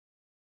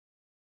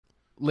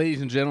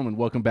Ladies and gentlemen,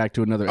 welcome back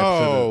to another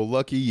episode. Oh,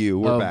 lucky you.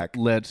 We're back.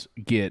 Let's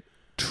Get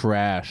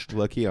Trashed.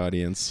 Lucky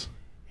audience.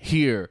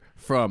 Here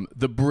from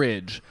the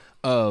bridge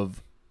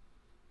of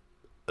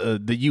the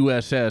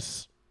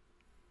USS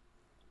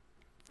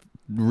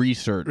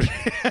Research.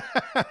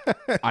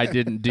 I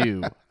didn't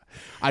do.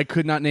 I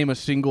could not name a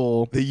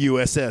single. The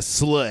USS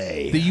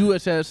Slay. The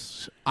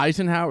USS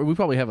Eisenhower. We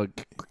probably have a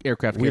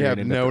aircraft carrier. We have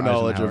named no after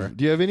knowledge Eisenhower. of.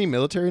 Do you have any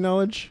military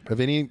knowledge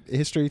of any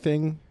history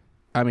thing?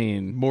 I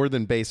mean, More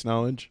than base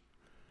knowledge?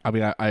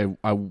 I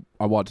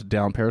watched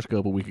Down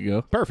Periscope a week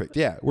ago. Perfect.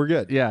 Yeah, we're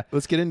good. Yeah,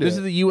 Let's get into This it.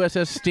 is the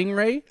USS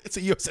Stingray, It's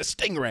a USS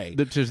Stingray.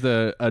 which is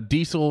a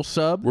diesel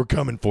sub. We're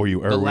coming for you,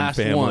 The Irwin last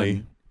family.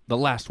 one, the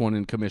last one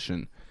in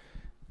commission,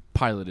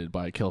 piloted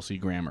by Kelsey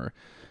Grammer.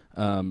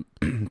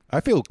 I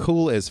feel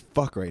cool as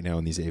fuck right now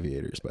in these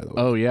aviators, by the way.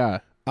 Oh yeah,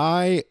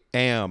 I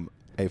am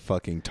a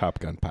fucking Top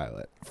Gun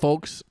pilot.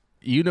 folks,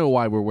 you know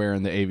why we're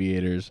wearing the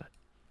aviators.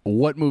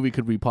 What movie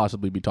could we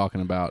possibly be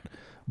talking about?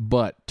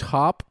 But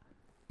Top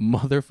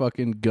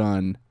motherfucking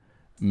Gun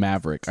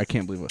Maverick. I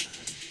can't believe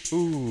it.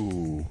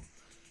 Ooh.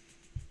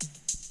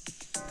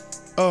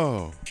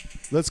 Oh,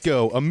 let's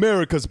go.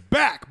 America's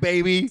back,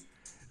 baby.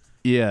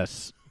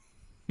 Yes.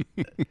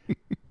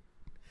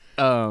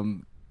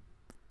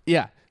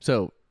 Yeah.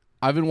 So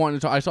I've been wanting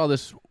to talk. I saw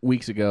this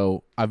weeks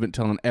ago. I've been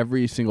telling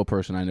every single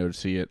person I know to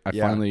see it.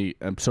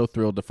 I'm so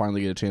thrilled to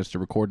finally get a chance to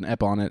record an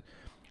ep on it.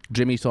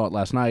 Jimmy saw it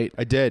last night.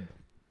 I did.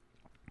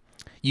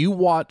 You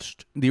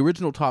watched the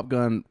original Top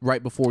Gun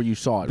right before you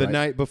saw it, The right?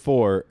 night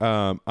before,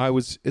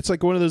 it's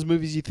like one of those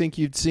movies you think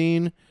you'd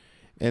seen,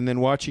 and then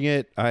watching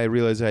it, I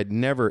realized I'd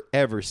never,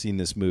 ever seen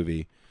this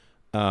movie.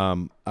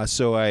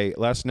 So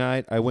last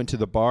night, I went to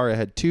the bar. I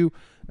had two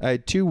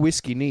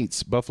Whiskey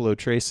Neats, Buffalo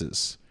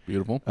Traces.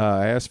 Beautiful.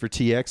 I asked for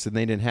TX, and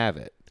they didn't have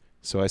it.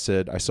 So I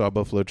said, I saw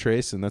Buffalo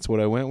Trace, and that's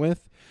what I went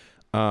with.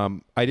 I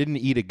didn't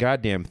eat a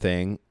goddamn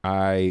thing.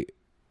 I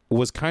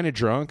was kind of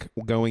drunk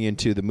going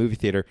into the movie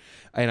theater,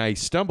 and I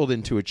stumbled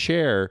into a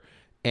chair,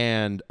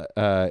 and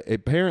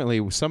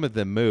apparently some of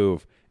them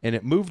move, and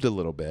it moved a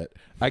little bit.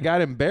 I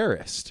got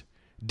embarrassed,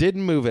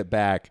 didn't move it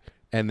back,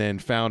 and then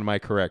found my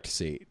correct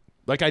seat.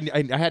 Like I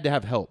had to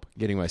have help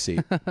getting my seat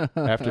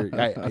after.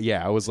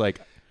 I was like,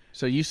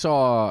 So you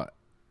saw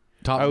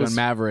Top Gun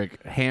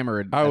Maverick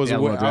hammered. I was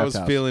House.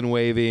 feeling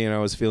wavy, and I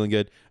was feeling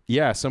good.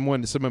 Yeah, some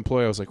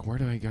employee. I was like, where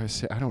do I guys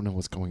sit? I don't know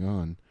what's going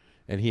on.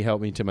 And he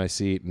helped me to my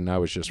seat, and I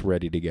was just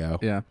ready to go.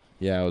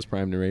 Yeah, I was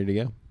primed and ready to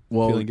go.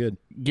 Well, feeling good.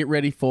 Get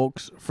ready,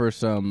 folks, for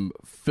some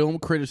film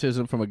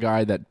criticism from a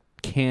guy that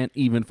can't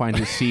even find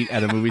his seat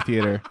at a movie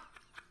theater.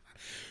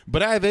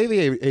 But I have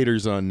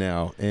aviators on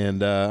now,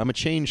 and I'm a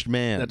changed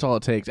man. That's all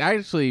it takes.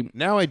 Actually,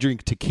 Now I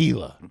drink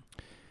tequila.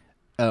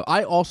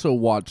 I also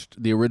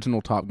watched the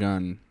original Top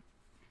Gun,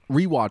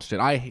 rewatched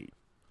it.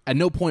 At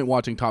no point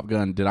watching Top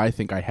Gun did I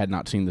think I had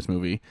not seen this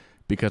movie,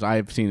 because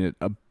I've seen it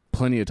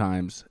plenty of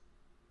times.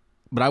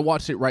 But I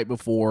watched it right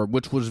before,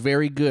 which was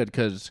very good,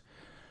 because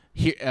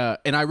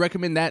and I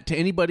recommend that to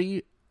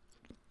anybody.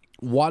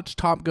 Watch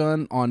Top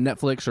Gun on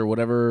Netflix or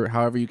whatever,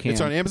 however you can.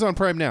 It's on Amazon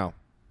Prime now.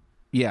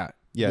 Yeah.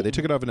 Yeah, they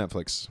took it off of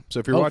Netflix. So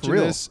if you're Oh, watching for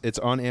real? this, it's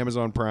on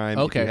Amazon Prime.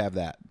 Okay. If you have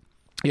that.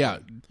 Yeah.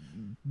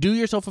 Do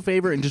yourself a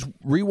favor and just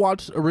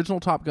rewatch original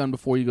Top Gun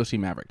before you go see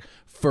Maverick.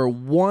 For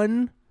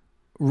one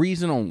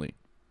reason only.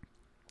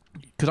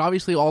 Because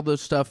obviously all the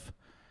stuff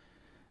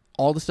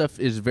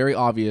is very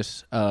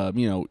obvious.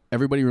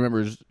 Everybody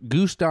remembers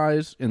Goose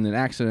dies in an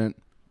accident.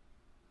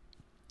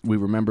 We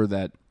remember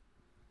that,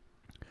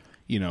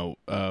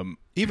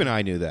 Even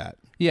I knew that.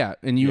 yeah,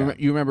 and you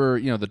remember,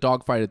 the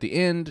dogfight at the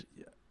end,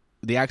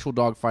 the actual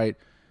dogfight.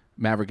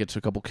 Maverick gets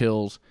a couple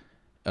kills,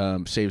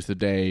 saves the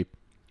day.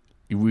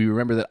 We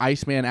remember that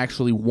Iceman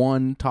actually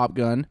won Top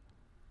Gun.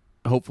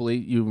 Hopefully,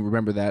 you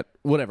remember that.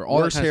 Whatever. All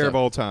Worst that kind hair of of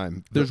all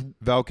time. There's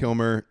Val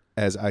Kilmer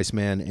as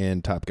Iceman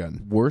in Top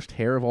Gun. worst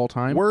hair of all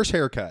time. Worst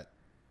haircut.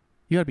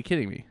 You gotta be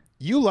kidding me.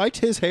 You liked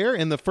his hair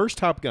in the first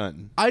Top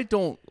Gun. I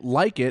don't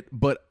like it,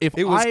 but if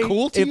It was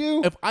cool to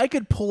you? if I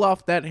could pull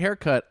off that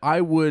haircut,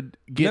 I would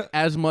get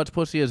as much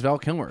pussy as Val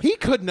Kilmer. He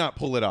could not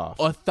pull it off.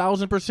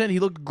 1,000%. He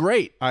looked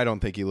great. I don't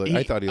think he looked.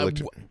 I thought he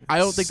looked. I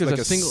don't think there's like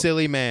a single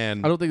silly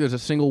man. I don't think there's a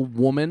single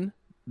woman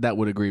that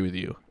would agree with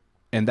you,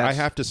 and I that's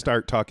have to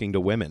start talking to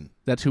women,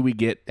 that's who we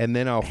get and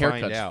then I'll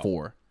find haircuts out.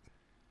 for.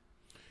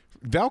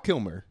 Val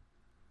Kilmer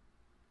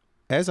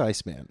as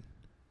Iceman.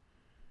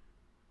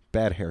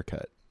 Bad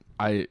haircut.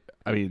 I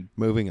mean,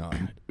 Moving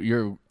on.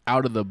 you're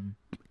out of the.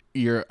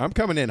 I'm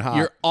coming in hot.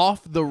 You're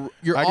off the.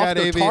 You're off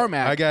the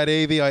tarmac. I got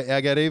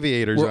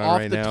aviators We're on off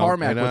right the now.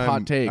 tarmac and with I'm,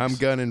 hot takes. I'm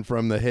gunning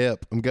from the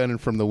hip. I'm gunning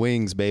from the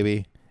wings,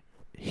 baby.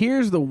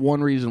 Here's the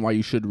one reason why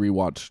you should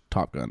rewatch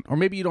Top Gun. Or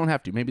maybe you don't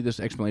have to. Maybe this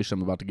explanation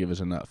I'm about to give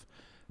is enough.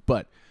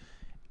 But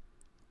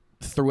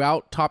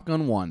throughout Top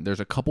Gun 1, there's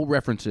a couple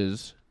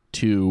references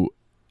to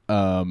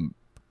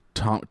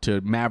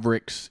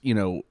Maverick's,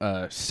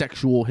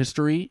 sexual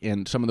history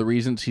and some of the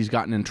reasons he's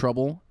gotten in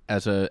trouble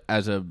as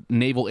a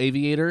naval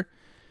aviator.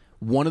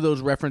 One of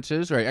those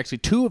references, or actually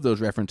two of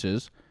those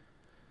references,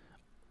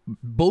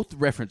 both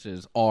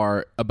references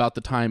are about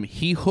the time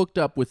he hooked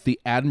up with the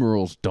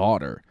Admiral's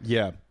daughter.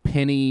 Yeah.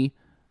 Penny.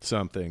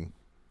 Something.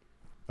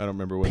 I don't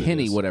remember what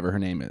Penny, it is. whatever her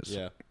name is.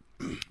 Yeah.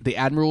 The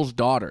Admiral's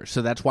daughter.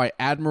 So that's why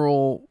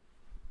Admiral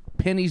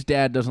Penny's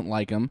dad doesn't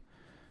like him.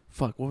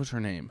 Fuck, what was her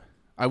name?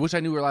 I wish I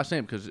knew her last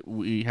name because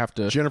we have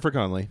to... Jennifer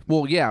Connelly.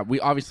 Well, yeah, we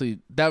obviously...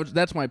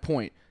 That's my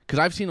point. Because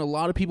I've seen a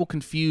lot of people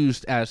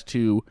confused as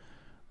to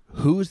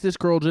who's this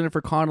girl,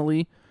 Jennifer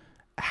Connelly?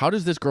 How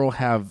does this girl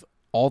have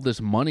all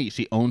this money?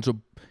 She owns a...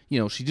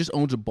 she just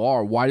owns a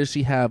bar. Why does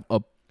she have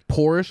a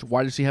Porsche?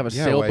 Why does she have a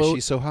sailboat? Why is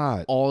she so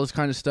hot? All this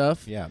kind of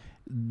stuff. Yeah.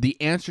 The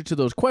answer to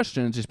those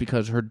questions is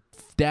because her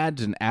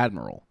dad's an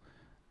admiral.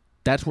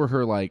 That's where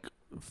her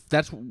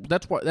that's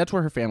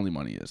where her family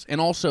money is,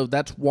 and also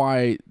that's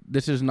why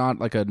this is not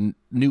like a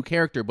new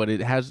character, but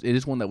it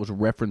is one that was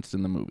referenced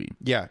in the movie.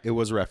 Yeah, it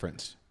was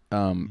referenced.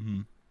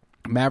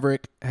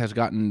 Maverick has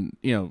gotten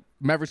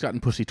Maverick's gotten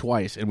pussy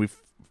twice, and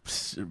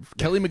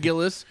Kelly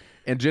McGillis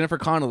and Jennifer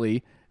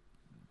Connelly.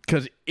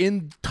 Because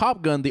in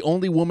Top Gun, the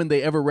only woman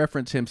they ever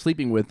reference him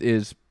sleeping with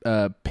is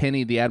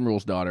Penny, the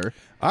Admiral's daughter.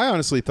 I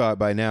honestly thought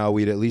by now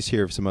we'd at least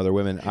hear of some other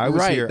women. I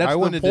was Right, here. that's I the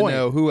wanted to point.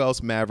 know who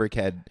else Maverick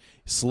had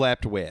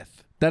slept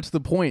with. That's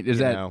the point. Is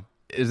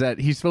that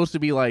he's supposed to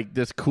be like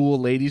this cool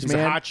ladies He's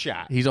man? a hot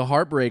shot. He's a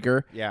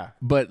heartbreaker. Yeah.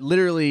 But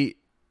literally,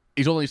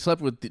 he's only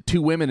slept with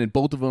 2 women, and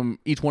both of them,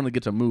 each one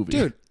gets a movie.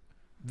 Dude,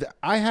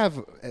 I have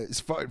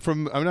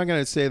I'm not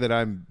going to say that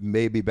I'm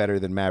maybe better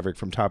than Maverick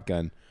from Top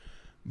Gun,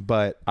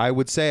 but I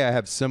would say I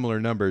have similar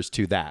numbers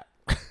to that.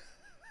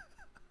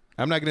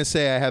 I'm not going to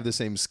say I have the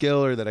same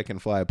skill or that I can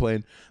fly a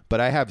plane, but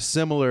I have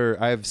similar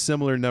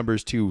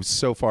numbers to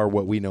so far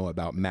what we know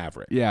about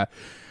Maverick. Yeah.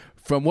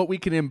 From what we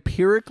can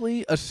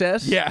empirically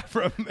assess, Yeah,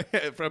 from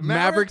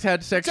Maverick's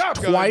had sex Top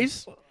Gun.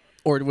 twice,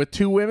 or with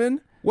 2 women,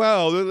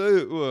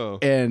 Well,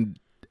 and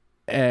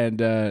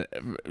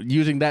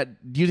using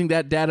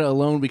that data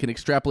alone, we can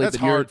extrapolate That's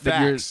hard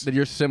facts. that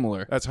you're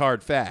similar. that's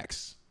hard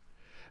facts.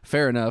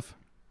 Fair enough.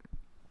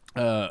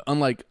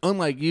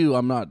 Unlike you,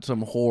 I'm not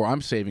some whore.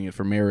 I'm saving it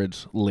for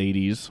marriage,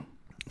 ladies.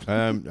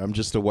 I'm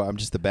just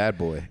the bad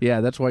boy.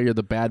 Yeah, that's why you're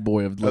the bad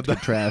boy of Let's Get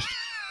Trashed.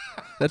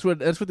 That's what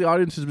the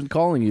audience has been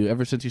calling you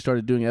ever since you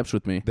started doing EPs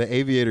with me. The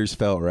aviators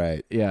felt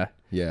right. Yeah.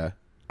 Yeah.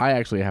 I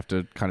actually have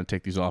to kind of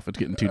take these off. It's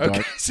getting too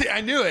dark. See,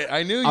 I knew it.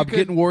 I knew you I'm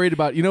getting worried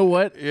about, you know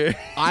what? Yeah,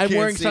 I'm can't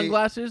wearing see.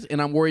 sunglasses,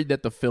 and I'm worried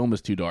that the film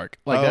is too dark.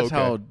 Like, that's okay.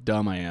 how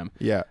dumb I am.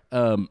 Yeah.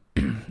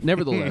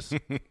 Nevertheless.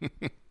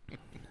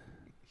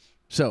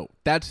 So,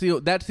 that's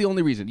the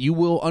only reason. You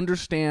will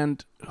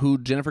understand who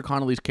Jennifer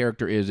Connelly's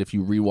character is if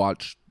you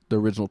rewatch the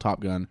original Top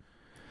Gun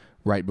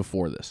right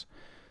before this.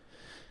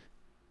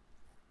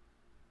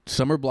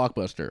 Summer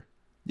blockbuster.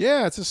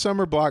 Yeah, it's a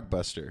summer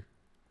blockbuster.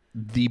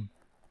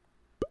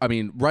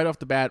 Right off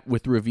the bat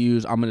with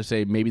reviews, I'm going to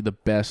say maybe the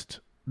best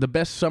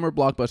summer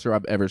blockbuster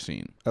I've ever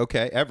seen.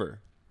 Okay,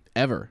 ever.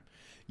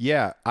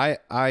 Yeah, I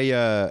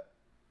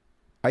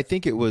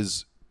think it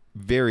was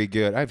very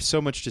good. I have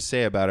so much to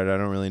say about it. I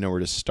don't really know where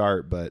to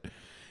start, but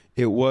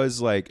it was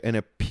like an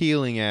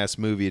appealing ass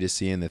movie to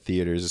see in the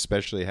theaters,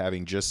 especially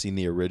having just seen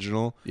the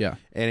original. Yeah.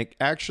 And it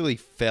actually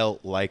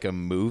felt like a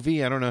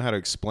movie. I don't know how to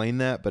explain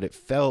that, but it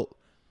felt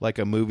like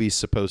a movie's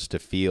supposed to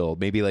feel,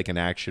 maybe like an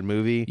action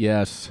movie.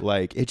 Yes.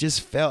 Like it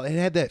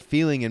had that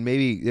feeling, and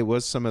maybe it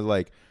was some of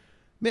like,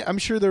 I'm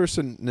sure there were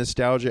some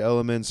nostalgia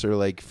elements or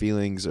like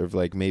feelings of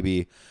like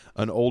maybe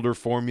an older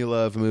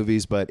formula of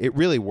movies, but it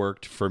really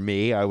worked for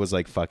me. I was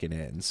like fucking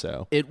in.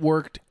 So It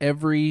worked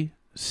every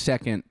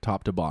second,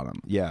 top to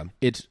bottom. yeah,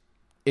 It's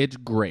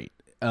great.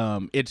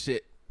 They're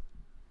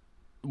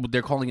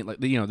calling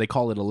it they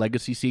call it a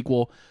legacy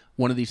sequel.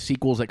 One of these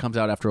sequels that comes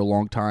out after a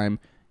long time.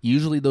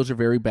 Usually those are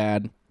very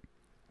bad.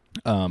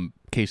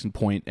 Case in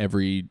point,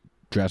 every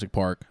Jurassic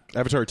Park.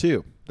 Avatar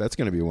 2. That's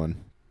going to be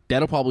one.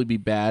 That'll probably be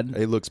bad.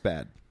 It looks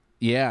bad.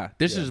 Yeah,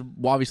 this is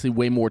obviously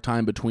way more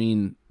time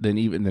between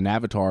than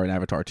Avatar and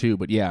Avatar 2.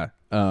 But yeah,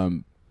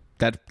 I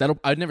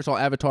never saw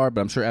Avatar,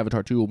 but I'm sure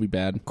Avatar 2 will be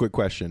bad. Quick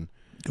question.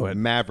 Go ahead.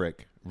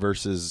 Maverick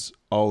versus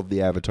all of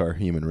the Avatar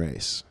human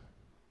race.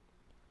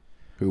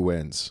 Who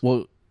wins?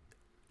 Well,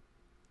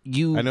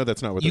 I know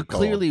that's not what you they're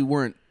called. clearly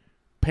weren't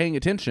paying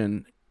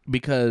attention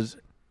because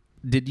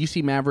did you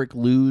see Maverick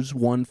lose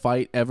one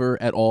fight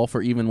ever at all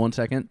for even 1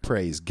 second?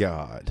 Praise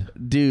God.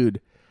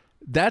 Dude,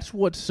 that's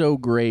what's so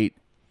great.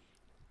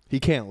 He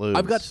can't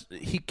lose.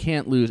 He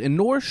can't lose, and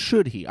nor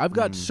should he. I've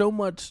got so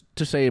much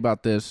to say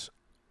about this.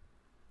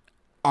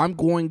 I'm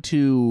going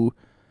to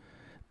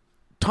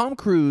Tom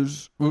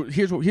Cruise.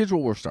 Here's where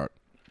we'll start.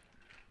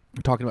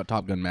 We're talking about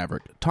Top Gun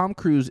Maverick. Tom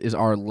Cruise is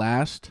our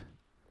last.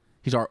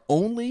 He's our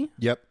only.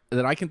 Yep.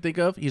 That I can think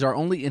of. He's our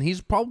only, and he's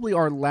probably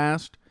our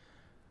last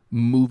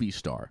movie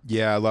star.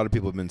 Yeah, a lot of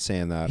people have been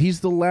saying that.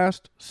 He's the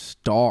last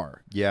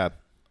star. Yeah.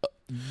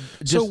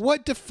 So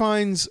what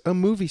defines a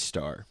movie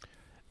star?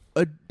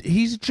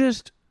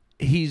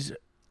 He's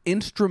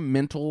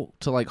instrumental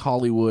to like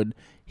Hollywood.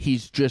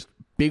 He's just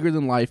bigger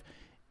than life.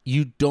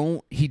 He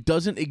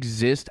doesn't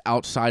exist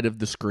outside of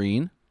the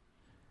screen,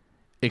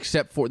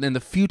 except for then the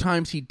few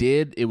times he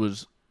did, it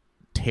was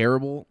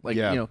terrible. Like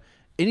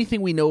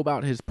anything we know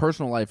about his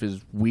personal life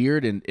is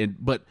weird,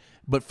 but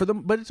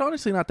it's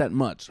honestly not that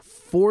much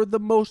for the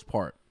most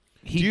part.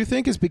 Do you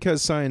think it's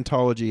because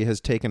Scientology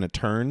has taken a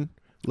turn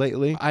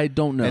lately? I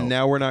don't know. And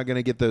now we're not going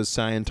to get those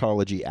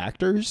Scientology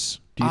actors?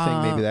 Do you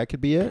think maybe that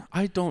could be it?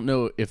 I don't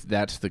know if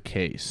that's the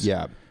case.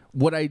 Yeah.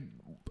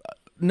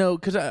 No,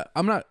 because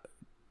I'm not.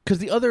 Because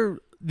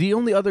the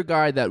only other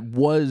guy that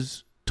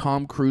was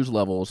Tom Cruise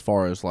level as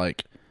far as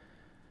like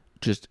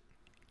just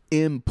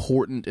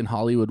important in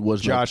Hollywood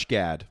was Josh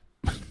Gad.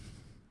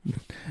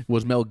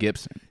 Was Mel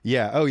Gibson.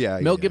 Yeah. Oh yeah.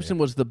 Mel Gibson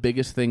was the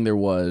biggest thing there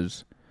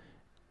was,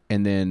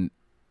 and then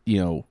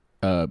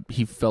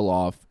he fell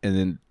off, and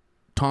then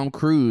Tom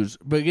Cruise.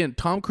 But again,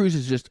 Tom Cruise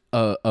is just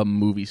a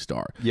movie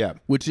star. Yeah.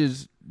 Which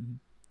is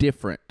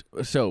different.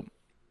 So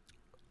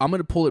I'm going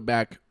to pull it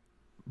back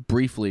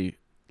briefly,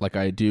 like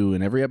I do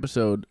in every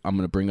episode. I'm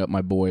going to bring up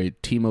my boy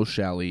Timo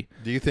Shally.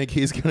 Do you think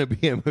he's going to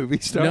be a movie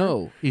star?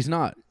 No, he's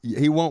not.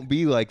 He won't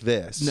be like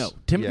this. No,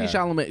 Timothée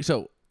Chalamet.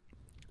 So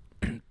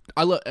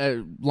I love.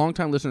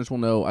 Longtime listeners will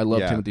know I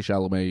love Timothée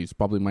Chalamet. He's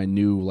probably my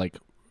new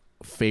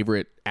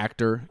favorite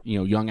actor.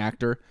 Young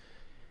actor.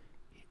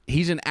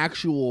 He's an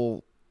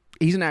actual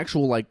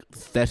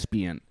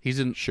thespian. He's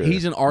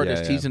an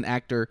artist. He's an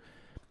actor.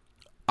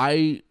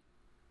 I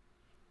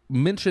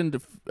mentioned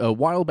a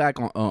while back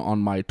on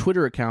my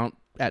Twitter account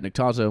at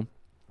Nictazo,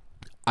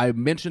 I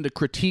mentioned a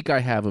critique I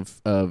have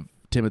of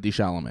Timothée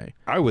Chalamet.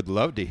 I would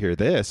love to hear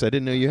this. I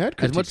didn't know you had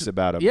critiques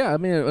about him. Yeah, I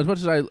mean, as much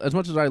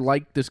as I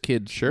like this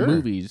kid's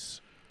movies,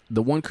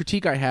 the one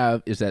critique I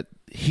have is that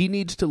he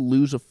needs to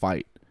lose a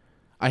fight.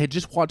 I had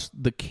just watched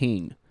The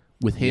King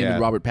with him and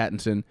Robert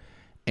Pattinson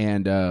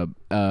and a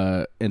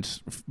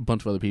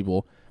bunch of other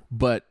people,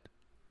 but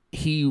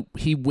he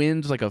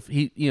wins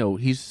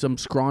he's some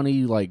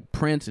scrawny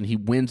prince, and he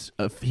wins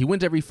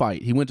every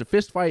fight. He wins a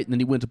fist fight, and then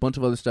he wins a bunch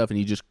of other stuff, and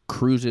he just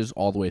cruises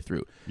all the way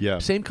through. Yeah,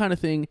 same kind of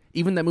thing.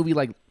 Even that movie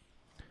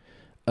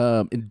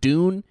in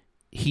Dune,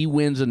 he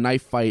wins a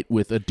knife fight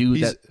with a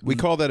dude we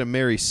call that a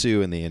Mary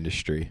Sue in the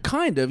industry.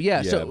 Kind of,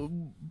 yeah. So,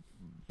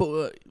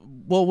 but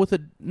with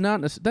that's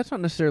not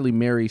necessarily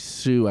Mary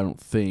Sue, I don't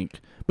think.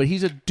 But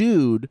he's a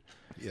dude.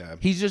 Yeah,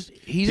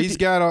 he's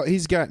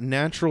got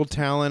natural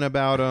talent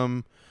about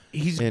him.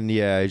 He's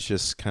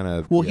just kind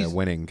of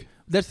winning.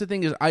 That's the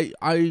thing is,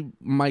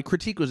 my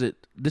critique was that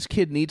this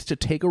kid needs to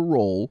take a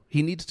role.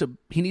 He needs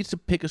to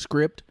pick a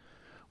script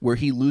where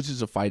he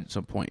loses a fight at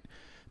some point,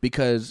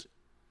 because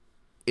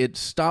it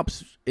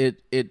stops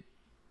it.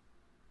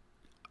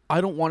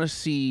 I don't want to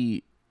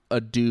see a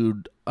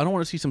dude. I don't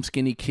want to see some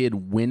skinny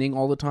kid winning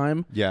all the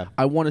time. Yeah,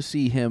 I want to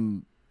see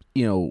him.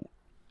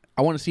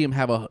 I want to see him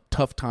have a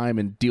tough time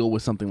and deal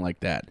with something like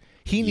that.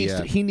 He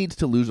needs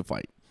to lose a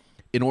fight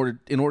in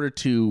order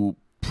to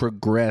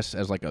progress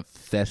as a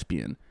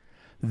thespian.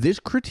 This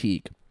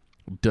critique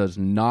does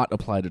not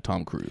apply to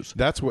Tom Cruise.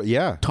 That's what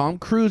Tom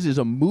Cruise is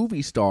a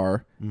movie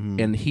star,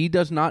 and he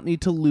does not need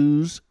to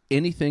lose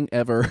anything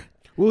ever.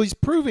 Well, he's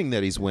proving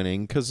that he's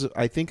winning, because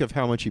I think of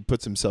how much he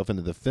puts himself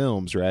into the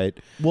films, right?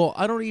 Well,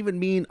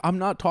 I'm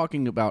not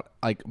talking about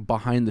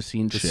behind the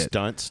scenes shit.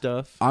 Stunt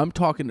stuff. I'm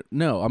talking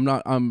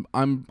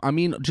I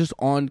mean just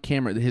on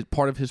camera,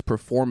 part of his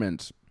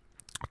performance.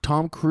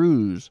 Tom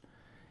Cruise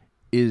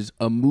is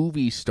a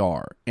movie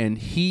star, and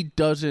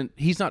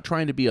he's not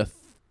trying to be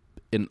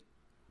an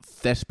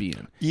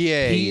thespian.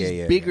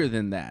 He's bigger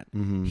than that.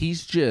 Mm-hmm.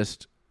 He's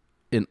just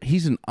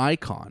he's an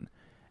icon,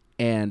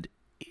 and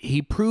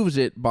he proves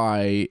it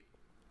by,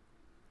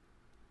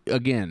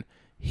 again,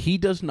 he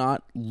does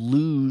not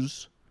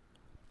lose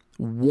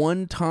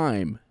one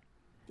time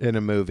in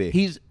a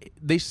movie.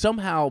 They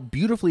somehow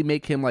beautifully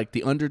make him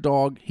the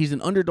underdog. He's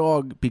an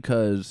underdog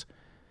because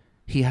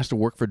he has to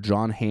work for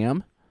John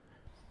Hamm,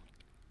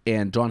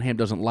 and John Hamm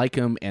doesn't like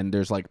him, and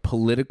there's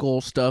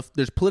political stuff.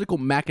 There's political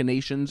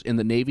machinations in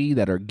the Navy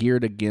that are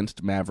geared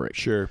against Maverick.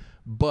 Sure.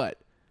 But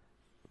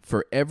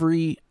for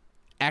every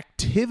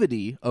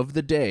activity of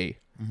the day,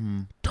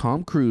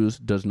 Tom Cruise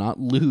does not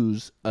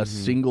lose a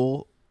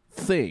single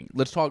thing.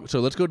 Let's go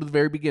to the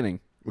very beginning.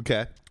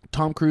 Okay.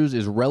 Tom Cruise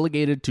is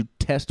relegated to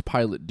test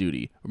pilot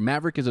duty.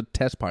 Maverick is a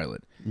test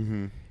pilot.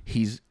 Mm-hmm.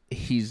 He's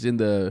in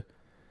the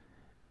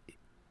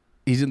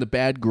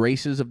bad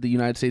graces of the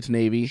United States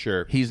Navy.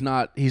 Sure. He's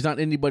not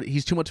anybody.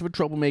 He's too much of a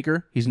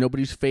troublemaker. He's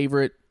nobody's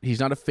favorite. He's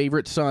not a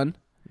favorite son.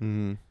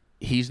 Mm-hmm.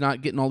 He's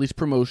not getting all these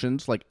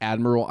promotions like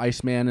Admiral,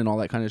 Iceman, and all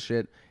that kind of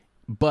shit.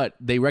 But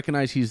they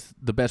recognize he's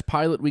the best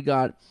pilot we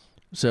got,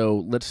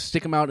 so let's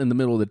stick him out in the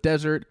middle of the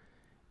desert,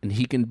 and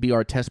he can be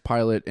our test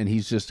pilot, and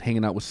he's just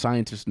hanging out with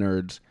scientist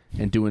nerds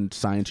and doing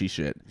sciencey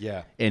shit.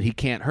 Yeah. And he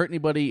can't hurt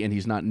anybody, and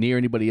he's not near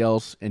anybody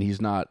else, and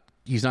he's not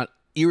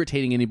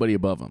irritating anybody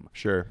above him.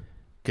 Sure.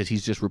 Because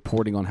he's just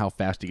reporting on how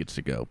fast he gets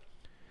to go.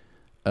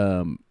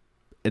 And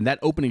that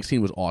opening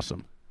scene was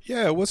awesome.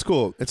 Yeah, it was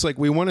cool. It's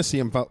we want to see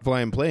him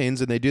flying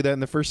planes, and they do that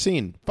in the first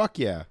scene. Fuck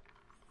yeah.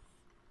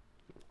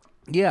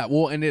 Yeah,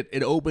 well, and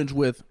it opens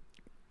with,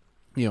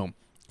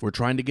 we're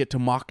trying to get to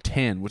Mach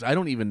 10, which I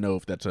don't even know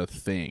if that's a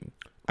thing.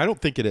 I don't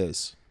think it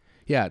is.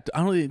 Yeah,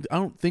 I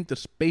don't think the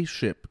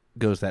spaceship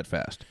goes that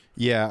fast.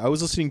 Yeah, I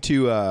was listening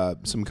to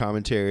some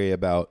commentary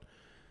about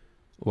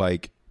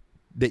like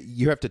that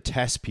you have to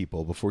test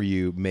people before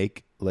you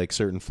make like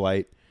certain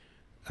flight,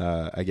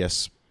 I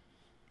guess,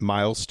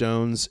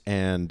 milestones,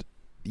 and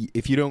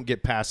if you don't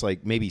get past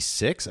like maybe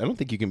 6, I don't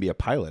think you can be a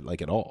pilot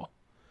like at all.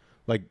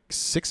 Like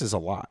 6 is a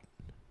lot.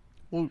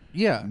 Well,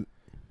 yeah.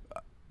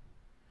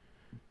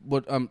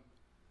 But I don't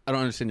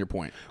understand your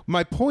point.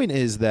 My point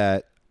is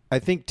that I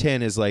think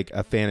 10 is like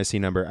a fantasy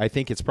number. I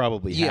think it's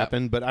probably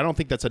happened, but I don't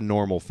think that's a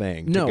normal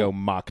thing to go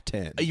Mach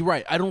 10. You're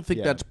right. I don't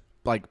think that's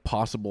like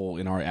possible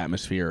in our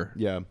atmosphere.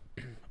 Yeah.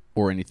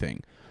 Or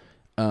anything.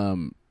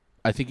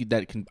 I think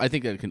that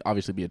can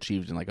obviously be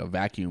achieved in like a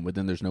vacuum, but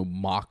then there's no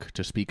Mach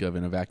to speak of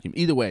in a vacuum.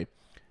 Either way,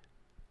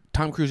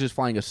 Tom Cruise is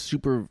flying a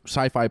super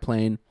sci-fi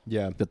plane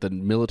that the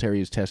military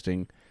is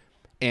testing,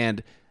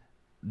 and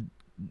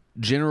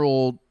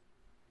General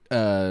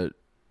Dickhead's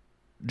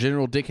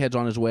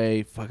on his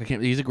way.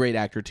 He's a great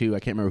actor too. I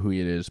can't remember who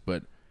he is,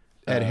 but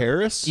Ed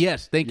Harris?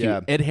 Yes, thank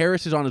you. Ed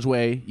Harris is on his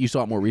way. You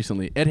saw it more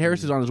recently. Ed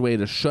Harris is on his way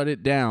to shut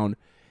it down,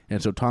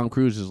 and so Tom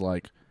Cruise is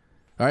like,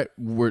 all right,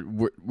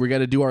 we're got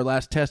to do our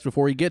last test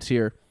before he gets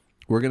here.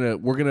 We're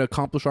gonna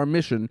accomplish our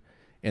mission,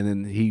 and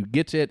then he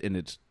gets it, and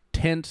it's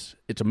tense.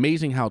 It's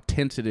amazing how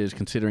tense it is,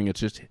 considering it's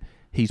just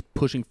he's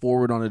pushing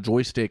forward on a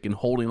joystick and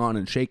holding on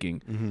and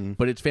shaking. Mm-hmm.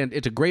 But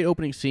it's a great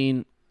opening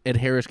scene. Ed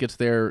Harris gets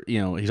there.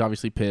 You know, he's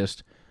obviously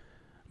pissed,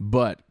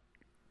 but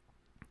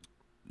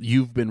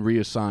you've been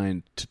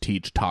reassigned to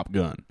teach Top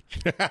Gun.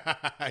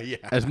 Yeah.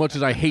 As much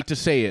as I hate to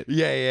say it.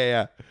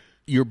 Yeah.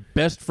 Your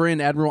best friend,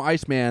 Admiral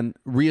Iceman,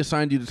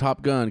 reassigned you to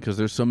Top Gun because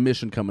there's some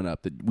mission coming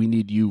up that we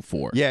need you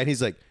for. Yeah, and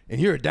he's like, and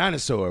you're a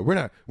dinosaur. We're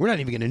not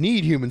even going to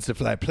need humans to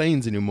fly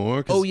planes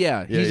anymore. Oh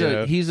yeah, he's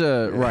a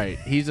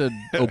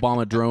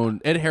Obama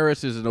drone. Ed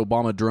Harris is an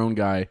Obama drone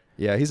guy.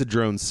 Yeah, he's a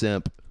drone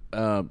simp.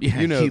 Yeah,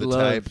 you know the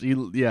type.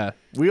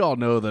 We all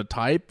know the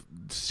type.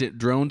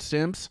 Drone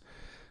simps.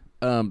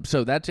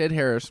 So that's Ed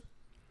Harris.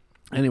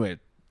 Anyway,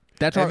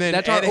 that's our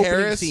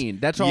opening scene.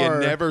 You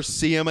never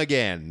see him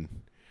again.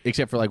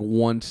 Except for like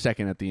 1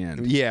 second at the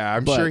end. Yeah,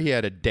 I'm sure he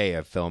had a day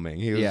of filming.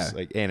 He was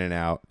like in and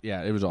out.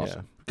 Yeah, it was awesome.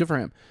 Yeah. Good for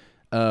him.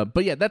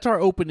 But yeah, that's our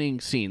opening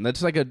scene.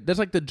 That's like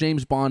the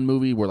James Bond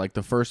movie where like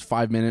the first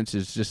 5 minutes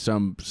is just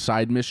some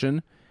side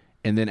mission,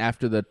 and then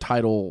after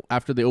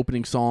the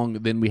opening song,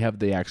 then we have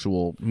the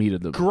actual meat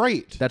of the.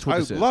 Great. That's what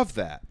this is. I love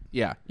that.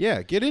 Yeah.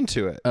 Yeah. Get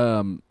into it.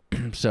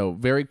 So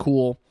very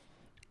cool.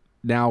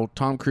 Now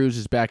Tom Cruise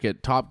is back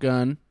at Top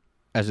Gun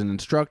as an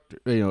instructor.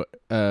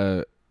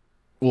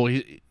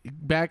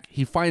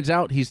 He finds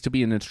out he's to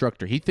be an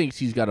instructor. He thinks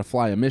he's got to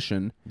fly a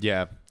mission.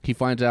 Yeah. He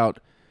finds out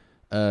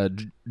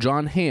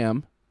John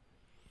Hamm,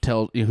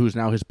 who's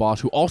now his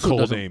boss, who also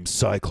Cold name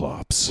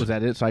Cyclops. Was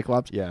that it,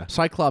 Cyclops? Yeah.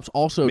 Cyclops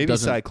also maybe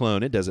doesn't...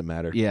 Cyclone, it doesn't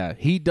matter. Yeah,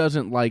 he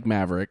doesn't like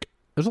Maverick.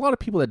 There's a lot of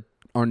people that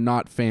are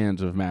not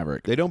fans of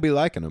Maverick. They don't be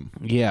liking him.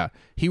 Yeah.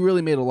 He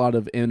really made a lot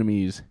of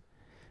enemies.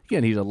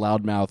 Again, he's a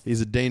loudmouth.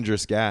 He's a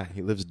dangerous guy.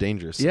 He lives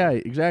dangerous. Yeah,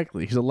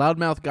 exactly. He's a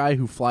loudmouth guy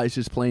who flies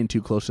his plane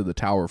too close to the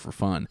tower for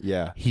fun.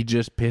 Yeah. He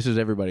just pisses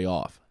everybody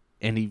off.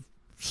 And he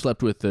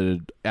slept with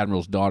the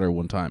Admiral's daughter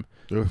one time.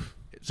 Oof.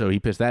 So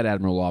he pissed that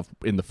Admiral off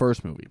in the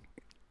first movie.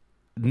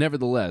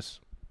 Nevertheless,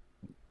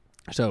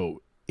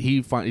 so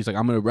he's like,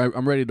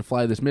 I'm ready to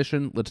fly this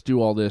mission. Let's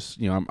do all this.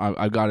 You know,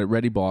 I've got it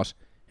ready, boss.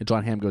 And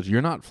John Hamm goes,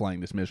 you're not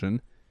flying this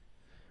mission.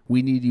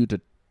 We need you to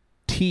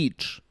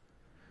teach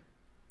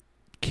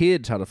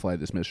kids how to fly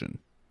this mission.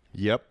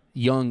 Yep.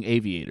 Young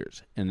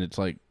aviators. And it's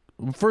like,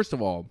 first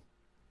of all,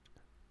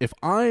 if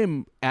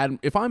I'm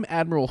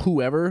Admiral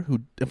whoever,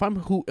 if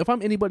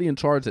I'm anybody in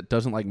charge that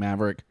doesn't like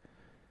Maverick,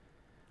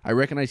 I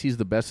recognize he's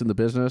the best in the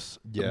business,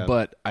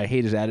 but I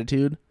hate his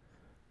attitude.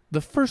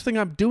 The first thing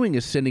I'm doing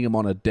is sending him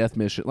on a death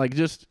mission. Like,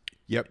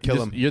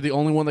 kill him. You're the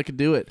only one that could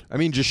do it. I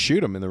mean, just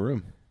shoot him in the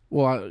room.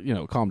 Well,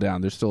 calm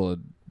down. There's still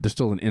an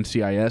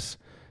NCIS,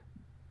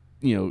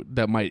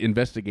 that might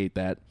investigate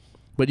that.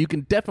 But you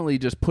can definitely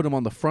just put him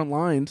on the front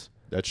lines.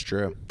 That's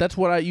true. That's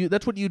what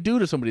you do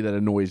to somebody that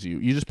annoys you.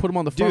 You just put him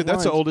on the front lines. Dude,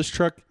 that's the oldest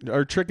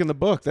trick in the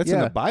book. That's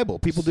in the Bible.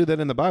 People do that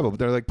in the Bible. But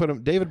they're like,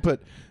 David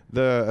put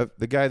the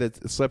guy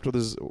that slept with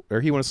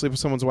he wanted to sleep with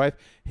someone's wife.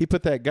 He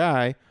put that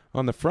guy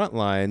on the front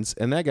lines,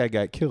 and that guy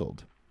got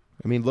killed.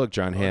 I mean, look,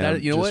 John Hamm.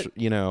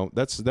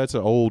 That's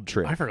an old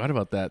trick. I forgot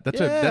about that.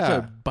 That's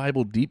a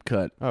Bible deep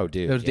cut. Oh,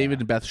 dude, that was David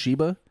and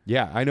Bathsheba.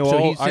 Yeah, I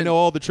know. I know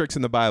all the tricks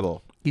in the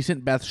Bible. He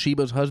sent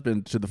Bathsheba's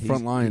husband to the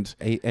front lines,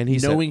 and he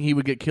knowing he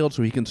would get killed,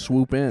 so he can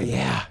swoop in.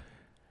 Yeah.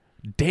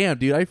 Damn,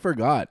 dude, I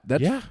forgot.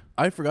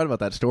 I forgot about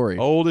that story.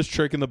 Oldest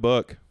trick in the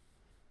book.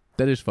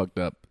 That is fucked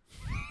up.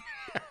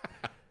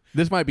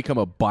 This might become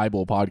a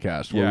Bible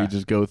podcast where we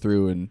just go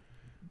through and.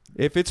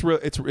 If it's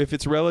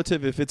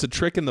relative, if it's a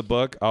trick in the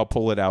book, I'll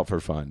pull it out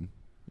for fun.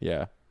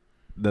 Yeah,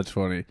 that's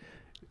funny.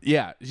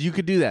 Yeah, you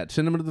could do that.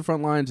 Send him to the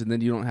front lines, and then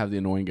you don't have the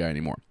annoying guy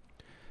anymore.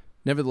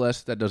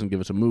 Nevertheless, that doesn't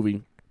give us a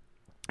movie.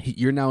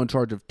 You're now in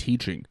charge of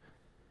teaching.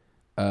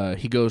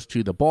 He goes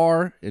to the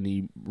bar and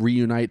he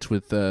reunites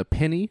with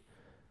Penny.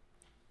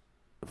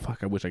 fuck,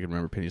 I wish I could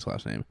remember Penny's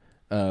last name.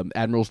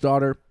 Admiral's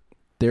daughter.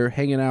 They're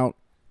hanging out.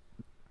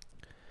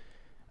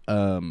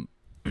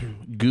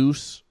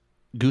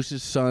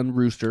 Goose's son,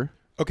 Rooster.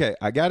 Okay,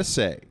 I gotta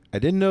say, I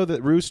didn't know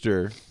that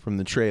Rooster from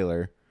the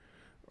trailer,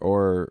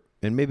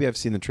 and maybe I've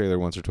seen the trailer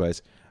once or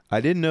twice.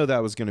 I didn't know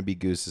that was going to be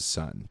Goose's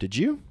son. Did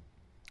you?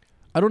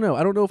 I don't know.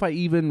 I don't know if I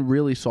even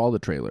really saw the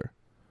trailer.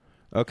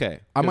 Okay,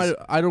 I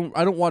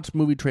don't watch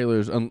movie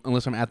trailers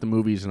unless I'm at the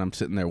movies and I'm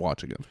sitting there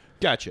watching them.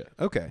 Gotcha.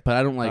 Okay, But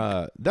I don't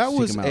like that seek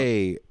was 'em out.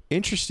 a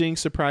interesting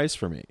surprise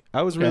for me.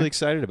 I was really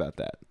excited about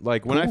that.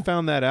 Like when I Cool.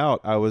 found that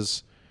out, I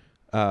was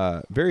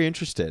very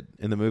interested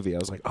in the movie. I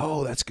was like,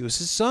 "Oh, that's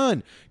Goose's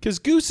son," because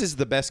Goose is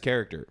the best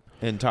character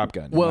in Top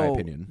Gun, in my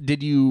opinion.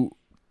 Did you?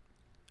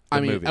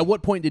 Movie. At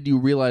what point did you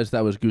realize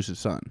that was Goose's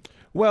son?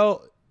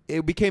 Well,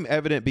 it became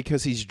evident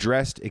because he's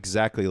dressed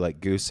exactly like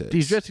Goose is.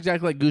 He's dressed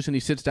exactly like Goose, and he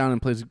sits down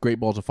and plays Great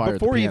Balls of Fire.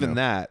 Before at the piano. even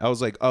that, I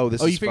was like, "Oh, this."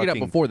 is you figured out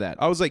fucking-" before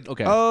that. I was like,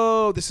 Okay.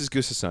 "Oh, this is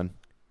Goose's son."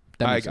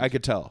 That I makes sense.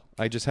 could tell.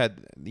 I just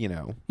had,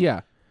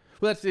 Yeah.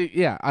 Well, that's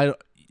yeah.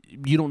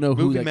 You don't know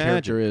who Movie that magic.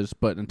 character is,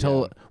 but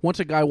once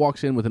a guy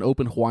walks in with an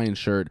open Hawaiian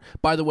shirt.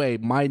 By the way,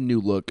 my new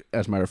look,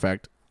 as a matter of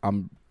fact,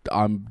 I'm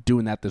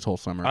doing that this whole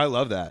summer. I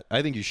love that.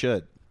 I think you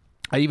should.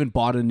 I even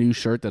bought a new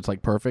shirt that's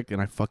like perfect,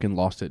 and I fucking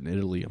lost it in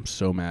Italy. I'm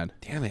so mad.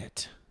 Damn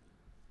it.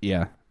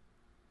 Yeah,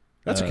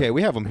 That's okay.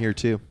 We have them here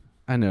too.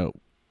 I know.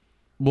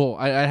 Well,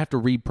 I have to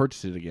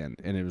repurchase it again,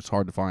 and it was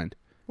hard to find.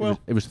 Well-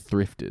 it was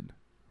thrifted.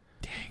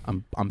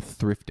 Dang, I'm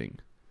thrifting.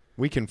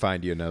 We can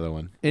find you another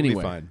one. We'll be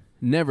Anyway, fine.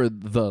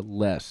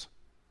 nevertheless,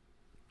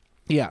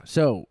 yeah.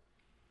 So,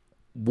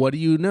 what do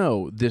you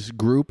know? This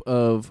group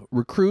of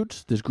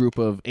recruits, this group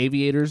of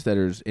aviators that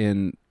is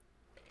in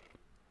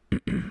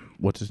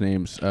what's his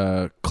name's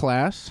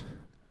class,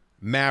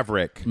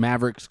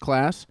 Maverick's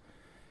class.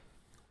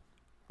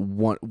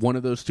 One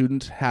of those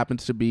students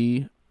happens to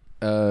be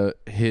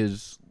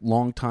his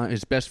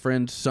best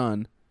friend's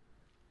son,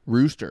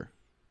 Rooster,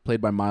 played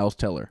by Miles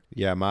Teller.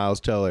 Yeah, Miles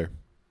Teller.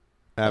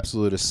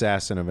 Absolute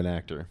assassin of an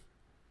actor.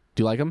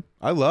 Do you like him?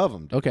 I love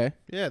him. Dude. Okay.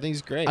 Yeah, I think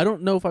he's great. I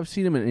don't know if I've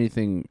seen him in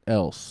anything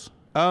else.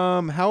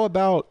 How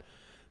about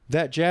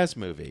that jazz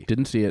movie?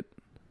 Didn't see it.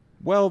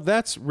 Well,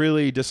 that's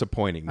really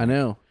disappointing. I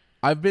know.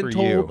 I've been For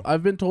told. you.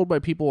 I've been told by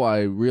people I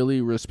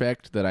really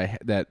respect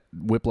that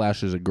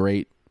Whiplash is a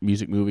great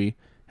music movie,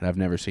 and I've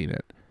never seen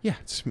it. Yeah,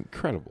 it's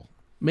incredible.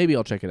 Maybe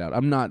I'll check it out.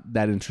 I'm not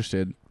that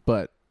interested,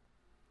 but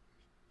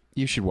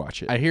You should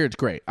watch it. I hear it's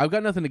great. I've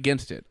got nothing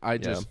against it. I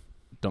just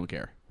don't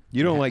care.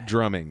 You don't like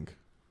drumming.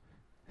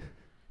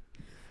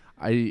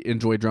 I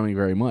enjoy drumming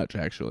very much,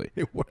 actually.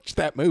 Watch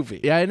that movie.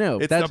 Yeah, I know.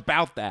 It's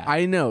about that.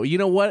 I know. You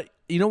know what?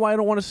 You know why I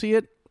don't want to see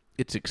it?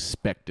 It's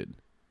expected.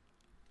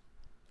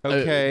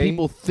 Okay.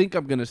 People think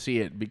I'm going to see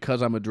it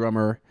because I'm a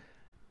drummer.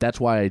 That's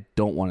why I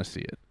don't want to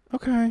see it.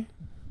 Okay.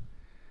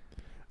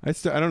 I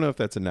don't know if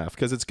that's enough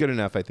because it's good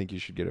enough. I think you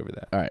should get over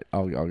that. All right,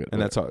 I'll get.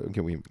 And that's all.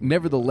 Can we?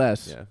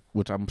 Nevertheless, Yeah.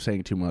 which I'm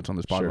saying too much on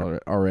this podcast Sure.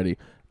 already.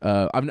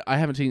 I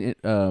haven't seen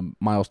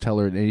Miles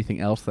Teller in anything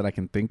else that I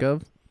can think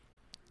of.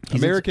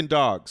 American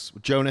Dogs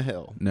with Jonah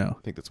Hill. No.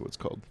 I think that's what it's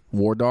called.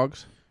 War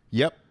Dogs.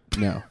 Yep.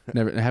 No,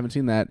 never. I haven't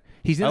seen that.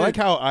 He's in I like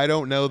how I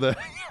don't know the.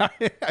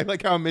 I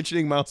like how I'm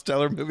mentioning Miles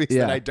Teller movies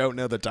Yeah. that I don't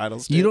know the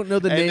titles. You to. don't know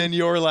the and name- then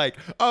you're like,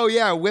 oh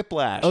yeah,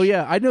 Whiplash. Oh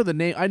yeah, I know the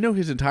name. I know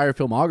his entire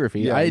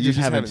filmography. Yeah, I you just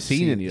haven't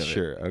seen any of it.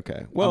 Sure.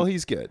 Okay. Well,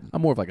 he's good.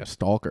 I'm more of like a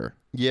stalker.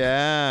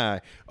 Yeah.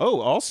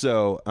 Oh,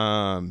 also,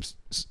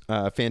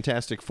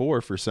 Fantastic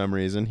Four. For some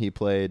reason, he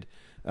played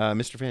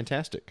Mr.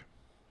 Fantastic.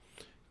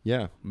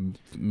 Yeah.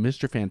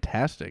 Mr.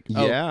 Fantastic.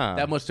 Oh, Yeah.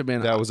 that must have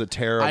been. That was a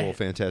terrible I-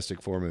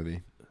 Fantastic Four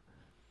movie.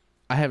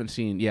 I haven't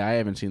seen. Yeah, I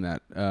haven't seen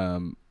that.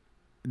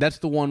 That's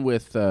the one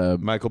with.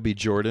 Michael B.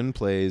 Jordan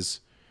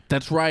plays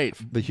That's right.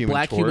 the Human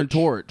Black Torch. Human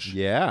Torch.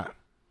 Yeah.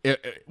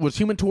 Was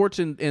Human Torch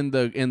and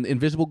the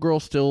Invisible Girl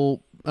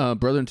still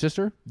brother and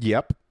sister?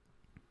 Yep.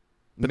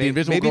 But the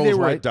Invisible maybe Girl they was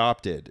were white?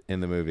 adopted in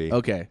the movie.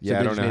 Okay. Yeah, so I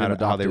they don't just know made him how they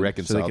adopted so they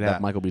reconciled could that.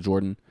 have Michael B.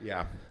 Jordan.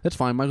 Yeah. That's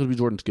fine. Michael B.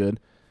 Jordan's good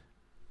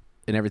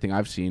in everything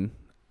I've seen.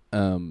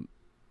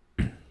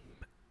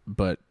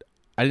 But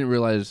I didn't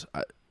realize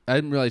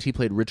he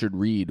played Richard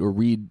Reed or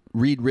Reed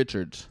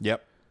Richards.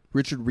 Yep.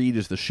 Richard Reed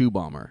is the shoe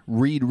bomber.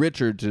 Reed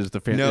Richards is the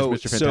is Mr.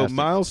 Fantastic. So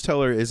Miles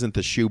Teller isn't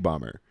the shoe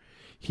bomber.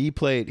 He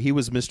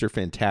was Mr.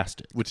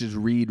 Fantastic, which is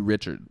Reed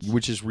Richards.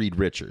 which is Reed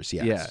Richards.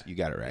 Yes, Yeah. you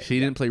got it right. He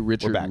didn't play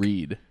Richard back.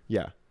 Reed.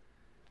 Yeah.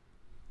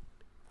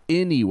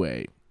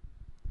 Anyway.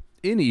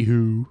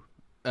 Anywho.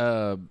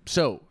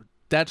 So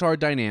that's our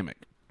dynamic.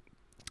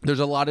 There's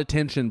a lot of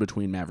tension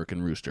between Maverick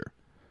and Rooster.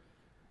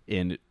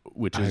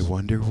 Which is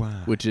wonder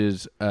why. which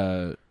is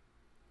well,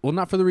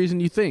 not for the reason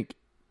you think.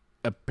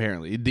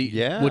 Apparently,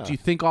 what you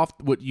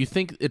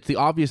think it's the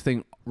obvious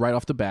thing right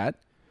off the bat,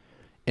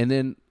 and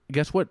then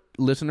guess what,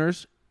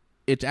 listeners?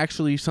 It's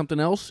actually something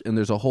else, and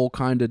there's a whole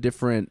kind of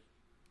different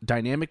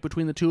dynamic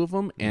between the two of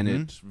them, and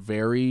it's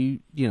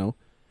very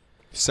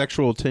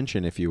Sexual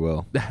tension, if you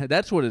will.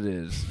 that's what it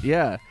is.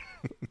 Yeah,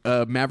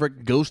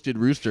 Maverick ghosted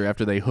Rooster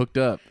after they hooked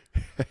up.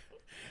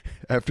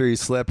 After he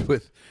slept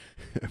with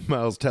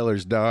Miles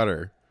Teller's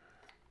daughter.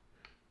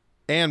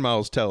 And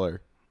Miles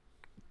Teller.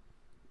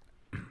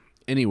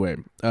 Anyway,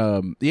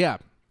 yeah.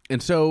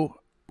 And so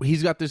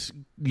he's got this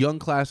young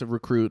class of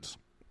recruits.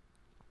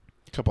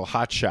 A couple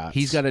hot shots.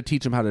 He's got to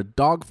teach them how to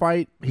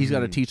dogfight. He's got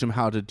to teach them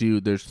how to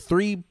do... There's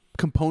 3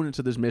 components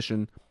of this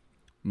mission.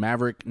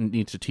 Maverick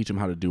needs to teach them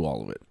how to do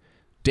all of it.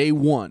 Day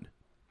 1,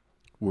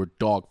 we're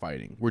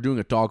dogfighting. We're doing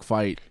a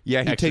dogfight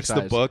he takes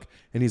the book,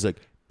 and he's like,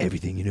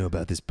 everything you know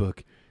about this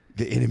book,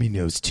 the enemy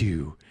knows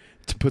too.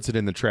 Puts it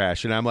in the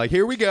trash, and I'm like,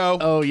 here we go.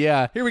 Oh,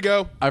 yeah. Here we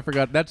go. I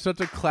forgot. That's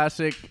such a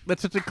classic...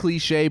 That's such a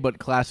cliche but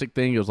classic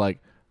thing. It was like,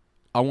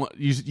 I want...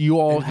 You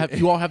all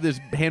have this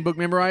handbook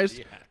memorized?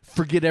 Yeah.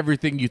 Forget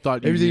everything you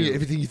thought you knew.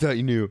 Everything you thought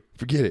you knew.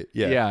 Forget it.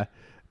 Yeah. Yeah.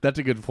 That's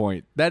a good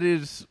point.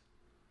 That's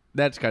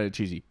kind of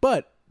cheesy.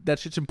 But that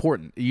shit's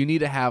important. You need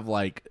to have,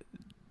 like,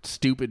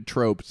 stupid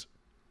tropes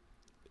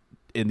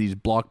in these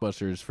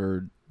blockbusters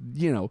for,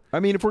 you know. I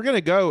mean, if we're going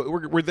to go,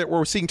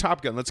 we're seeing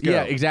Top Gun. Let's go.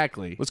 Yeah,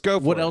 exactly. Let's go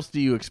for What it. else do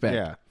you expect?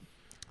 Yeah.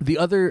 The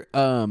other,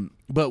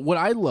 but what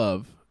I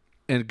love,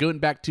 and going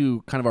back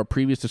to kind of our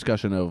previous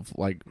discussion of,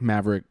 like,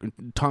 Maverick,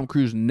 Tom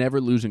Cruise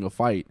never losing a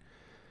fight,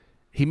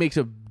 he makes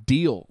a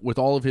deal with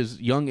all of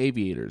his young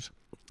aviators.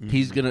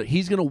 Mm-hmm.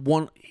 He's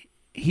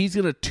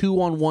gonna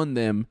 2-on-1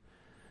 them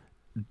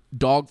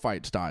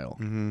dogfight style.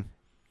 Mm-hmm.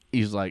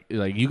 He's like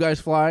you guys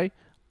fly.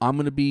 I'm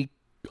gonna be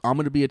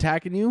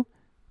attacking you,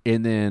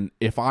 and then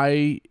if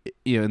I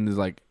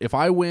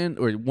win,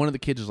 or one of the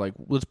kids is like,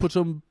 let's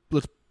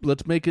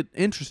make it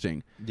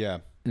interesting. Yeah,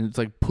 and it's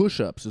like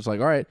push-ups. It's like,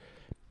 all right,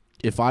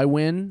 if I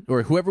win,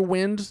 or whoever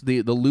wins,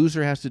 the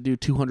loser has to do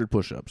 200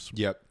 push-ups.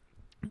 Yep.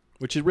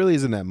 Which it really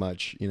isn't that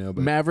much, you know.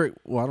 But Maverick,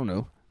 well, I don't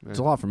know. It's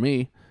a lot for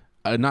me.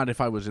 Not if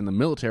I was in the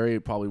military,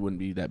 it probably wouldn't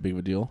be that big of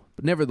a deal.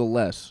 But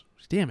nevertheless,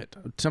 damn it,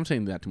 I'm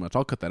saying that too much.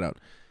 I'll cut that out.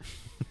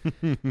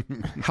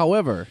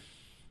 However,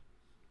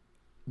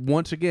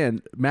 once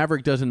again,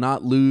 Maverick does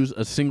not lose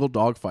a single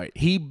dogfight.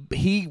 He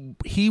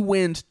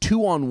wins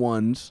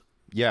 2-on-1s.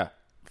 Yeah.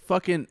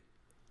 Fucking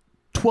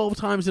 12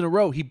 times in a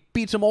row. He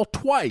beats them all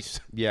twice.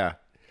 Yeah.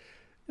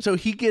 So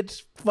he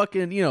gets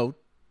fucking,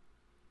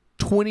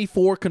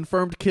 24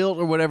 confirmed killed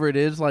or whatever it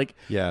is. Like,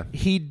 yeah.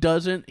 He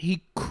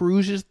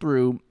cruises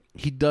through.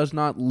 He does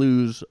not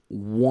lose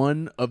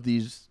one of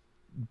these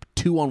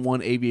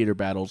 2-on-1 aviator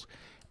battles.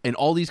 And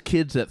all these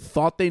kids that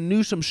thought they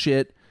knew some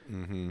shit,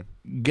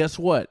 guess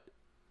what?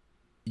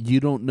 You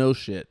don't know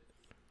shit.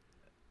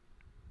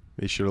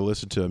 They should have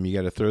listened to him. You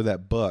got to throw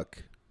that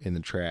book in the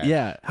trash.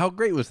 Yeah. How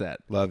great was that?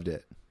 Loved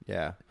it.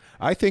 Yeah.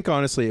 I think,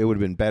 honestly, it would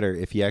have been better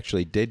if he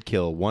actually did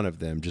kill one of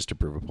them just to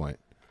prove a point.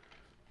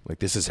 Like,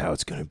 this is how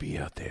it's going to be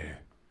out there.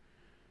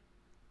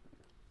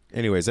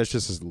 Anyways, that's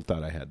just a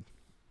thought I had.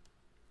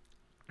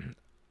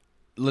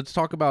 Let's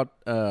talk about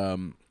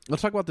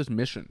this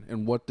mission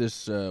and what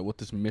this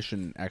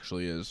mission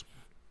actually is,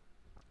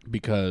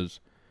 because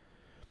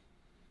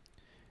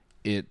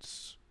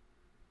it's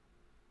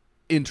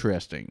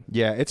interesting.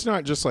 Yeah, it's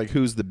not just like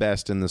who's the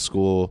best in the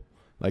school.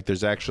 Like,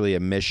 there's actually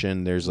a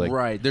mission. There's like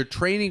right. They're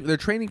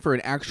training for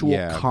an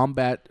actual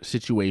combat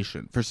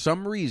situation. For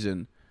some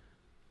reason,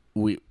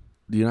 the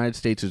United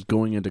States is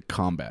going into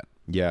combat.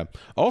 Yeah.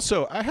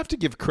 Also, I have to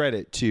give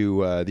credit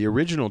to the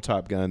original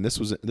Top Gun. This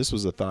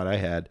was a thought I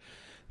had.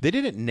 They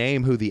didn't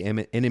name who the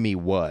enemy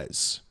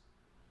was.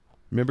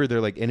 Remember, they're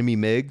like enemy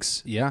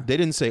MiGs. Yeah. They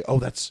didn't say, "Oh,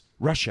 that's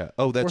Russia.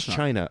 Oh, that's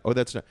China. Oh,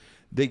 that's not."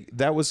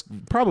 That was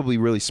probably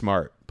really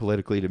smart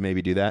politically to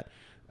maybe do that,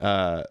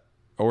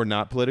 or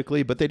not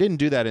politically. But they didn't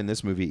do that in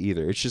this movie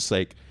either. It's just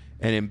like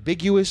an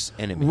ambiguous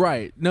enemy.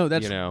 Right. No,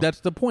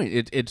 that's the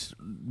point. It's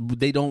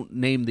they don't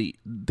name the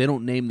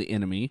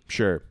enemy.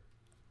 Sure.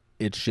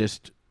 It's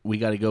just we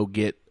got to go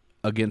get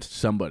against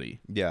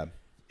somebody. Yeah.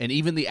 And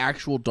even the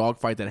actual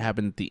dogfight that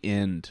happened at the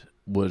end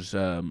was,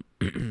 they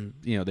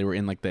were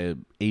in like the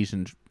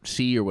Asian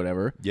Sea or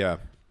whatever. Yeah.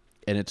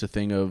 And it's a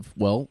thing of,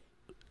 well,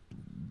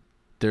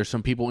 there's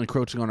some people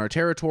encroaching on our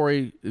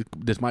territory.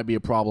 This might be a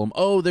problem.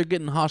 Oh, they're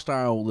getting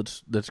hostile.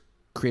 Let's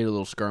create a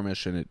little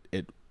skirmish, and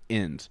it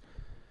ends.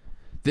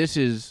 This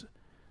is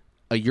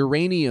a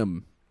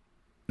uranium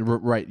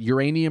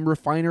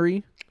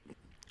refinery.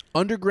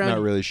 Underground.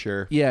 Not really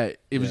sure. Yeah,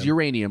 it was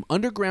uranium.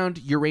 Underground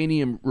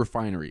uranium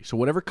refinery. So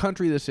whatever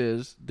country this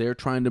is, they're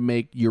trying to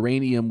make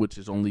uranium, which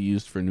is only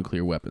used for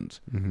nuclear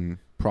weapons. Mm-hmm.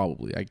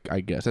 Probably,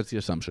 I guess that's the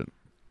assumption.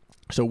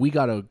 So we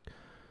gotta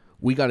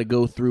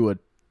go through a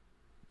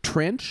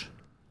trench,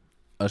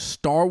 a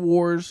Star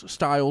Wars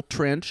style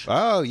trench.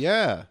 Oh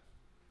yeah.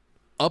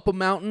 Up a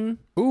mountain.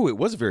 Ooh, it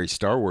was very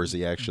Star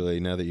Warsy actually.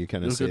 Now that you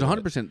kind of say it's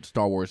 100%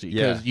 Star Warsy.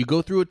 Yeah. Because you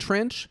go through a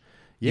trench.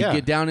 You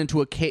get down into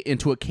a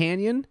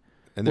canyon.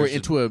 Or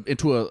into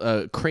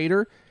a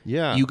crater.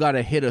 Yeah. You got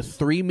to hit a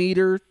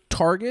 3-meter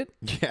target.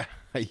 Yeah.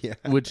 Yeah.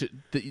 Which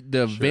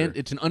the vent,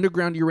 it's an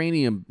underground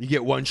uranium. You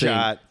get one thing.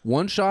 shot.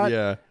 One shot.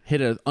 Yeah. Hit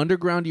an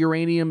underground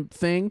uranium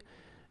thing.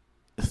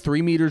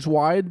 3 meters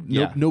wide.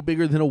 No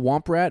bigger than a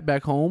womp rat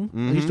back home.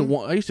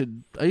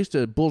 Mm-hmm. I used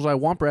to bullseye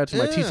womp rats in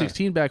my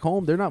T-16 back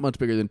home. They're not much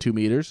bigger than 2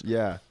 meters.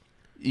 Yeah.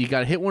 You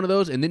got to hit one of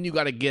those, and then you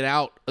got to get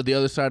out of the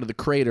other side of the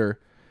crater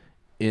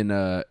in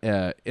a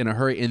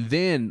hurry. And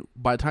then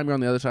by the time you're on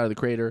the other side of the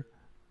crater,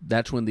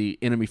 that's when the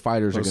enemy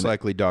fighters most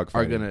likely dogfighting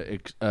are going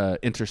to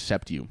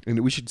intercept you. And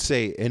we should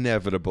say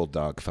inevitable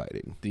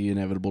dogfighting. The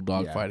inevitable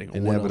dogfighting. Yeah,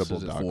 inevitable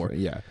dogfighting.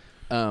 Yeah.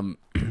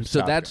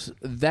 So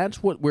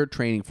that's what we're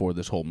training for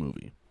this whole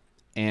movie,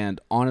 and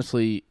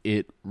honestly,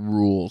 it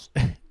rules.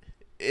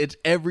 It's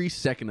every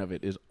second of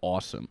it is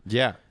awesome.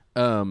 Yeah.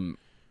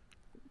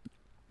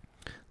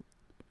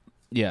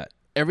 Yeah,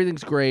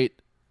 everything's great.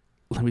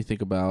 Let me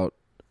think about.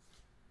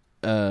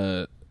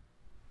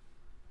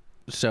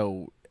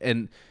 So,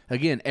 and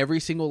again, every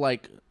single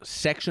like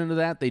section of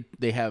that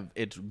they have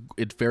it's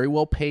very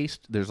well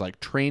paced. There's like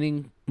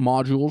training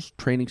modules,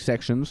 training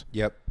sections.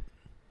 Yep.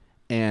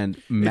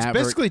 And Maverick,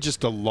 it's basically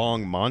just a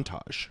long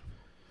montage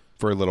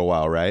for a little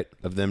while, right?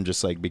 Of them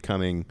just like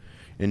becoming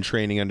in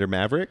training under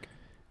Maverick.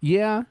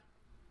 Yeah.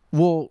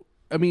 Well,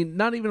 I mean,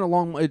 not even a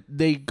long.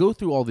 They go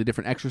through all the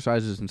different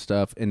exercises and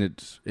stuff, and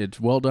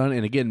it's well done.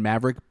 And again,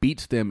 Maverick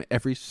beats them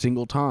every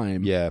single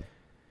time. Yeah.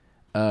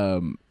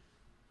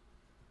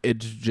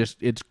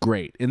 It's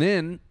great. And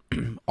then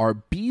our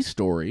B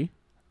story,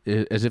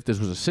 as if this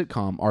was a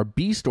sitcom, our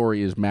B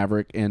story is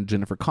Maverick and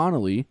Jennifer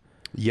Connelly.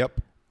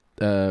 Yep.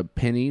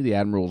 Penny, the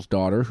Admiral's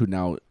daughter, who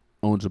now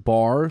owns a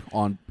bar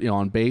on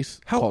base.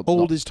 How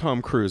old is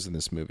Tom Cruise in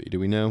this movie? Do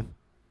we know?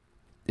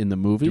 In the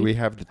movie? Do we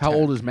have the How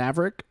old is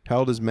Maverick? How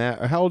old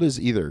is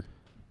either?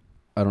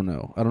 I don't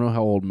know. I don't know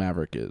how old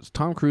Maverick is.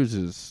 Tom Cruise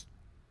is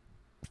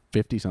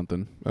 50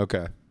 something.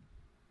 Okay.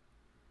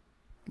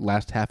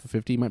 Last half of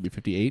 50, might be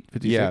 58,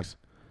 56. Yeah.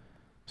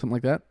 Something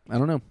like that. I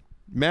don't know.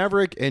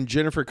 Maverick and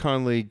Jennifer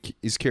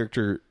Connelly's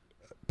character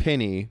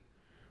Penny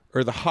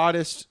are the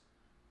hottest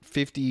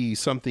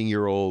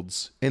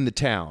 50-something-year-olds in the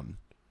town.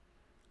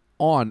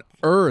 On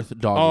Earth,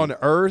 dog. On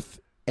Earth,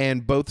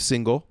 and both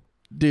single.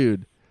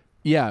 Dude.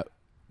 Yeah.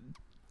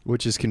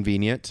 Which is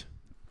convenient.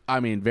 I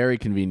mean, very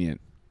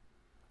convenient.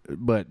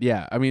 But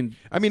yeah, I mean,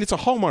 it's a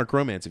Hallmark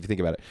romance if you think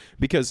about it,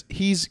 because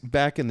he's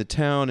back in the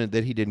town and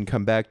that he didn't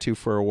come back to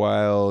for a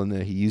while, and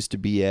that he used to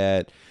be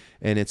at,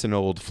 and it's an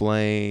old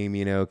flame,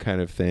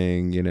 kind of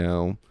thing,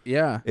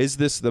 Yeah. Is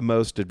this the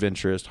most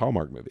adventurous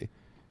Hallmark movie?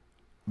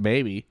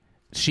 Maybe.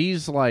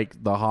 She's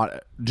like the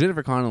hot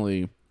Jennifer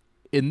Connelly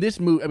in this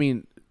movie. I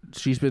mean,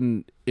 she's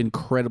been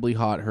incredibly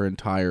hot her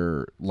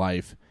entire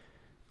life.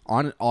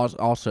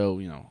 Also,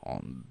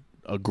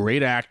 a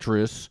great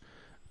actress.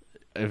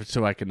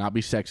 So I could not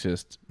be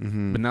sexist.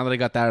 Mm-hmm. But now that I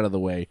got that out of the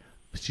way,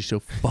 she's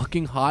so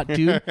fucking hot,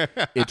 dude.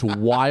 It's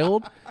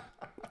wild.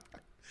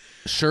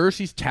 Sure,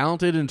 she's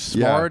talented and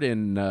smart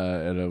and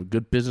a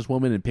good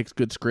businesswoman and picks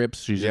good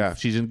scripts. She's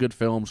in good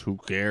films. Who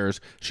cares?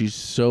 She's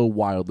so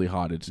wildly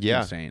hot. It's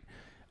insane.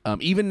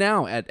 Even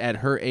now at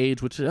her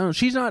age, which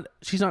she's not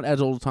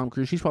as old as Tom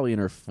Cruise. She's probably in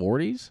her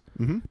 40s,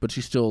 but she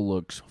still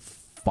looks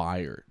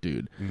fire,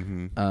 dude.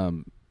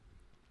 Mm-hmm.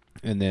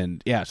 And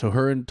then so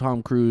her and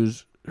Tom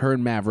Cruise. Her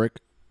and Maverick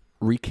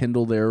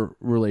rekindle their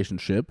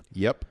relationship.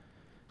 Yep.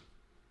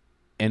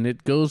 And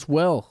it goes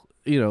well.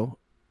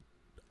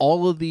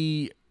 All of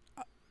the...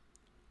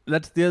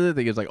 That's the other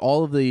thing, is like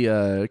all of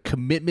the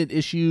commitment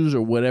issues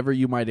or whatever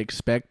you might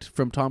expect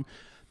from Tom.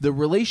 The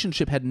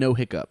relationship had no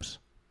hiccups.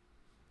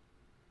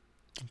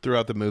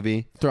 Throughout the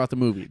movie?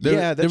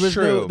 That's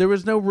true. There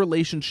was no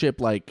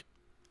relationship, like,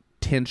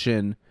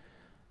 tension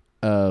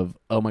of,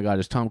 oh my God,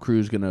 is Tom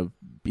Cruise going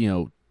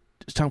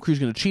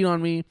to cheat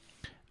on me?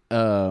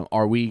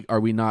 Are we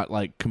not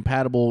like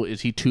compatible?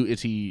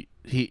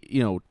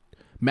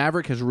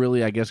 Maverick has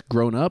really, I guess,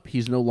 grown up.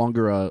 He's no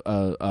longer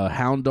a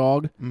hound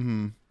dog.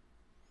 Mm-hmm.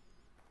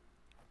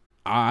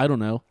 I don't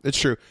know. It's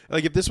true.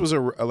 Like if this was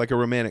a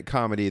romantic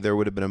comedy, there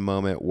would have been a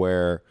moment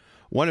where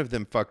one of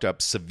them fucked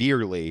up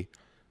severely,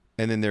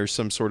 and then there's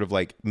some sort of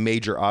like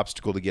major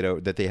obstacle to get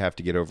over that they have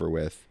to get over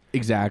with.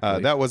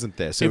 Exactly. That wasn't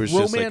this. It was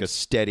just like a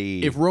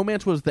steady. If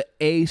romance was the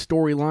A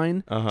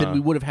storyline, then we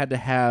would have had to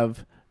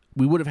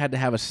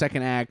have a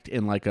second act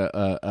and like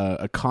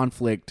a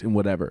conflict and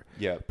whatever.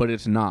 Yeah. But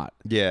it's not.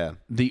 Yeah.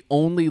 The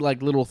only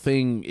like little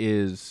thing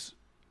is,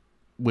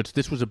 which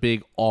this was a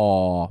big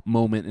awe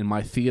moment in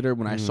my theater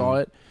when I saw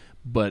it,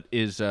 but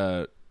is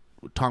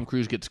Tom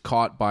Cruise gets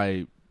caught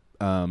by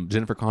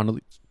Jennifer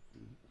Connelly's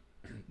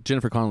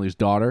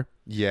daughter.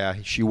 Yeah,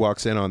 she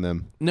walks in on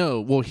them.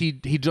 No, well he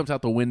jumps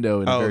out the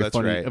window in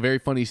a very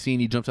funny scene.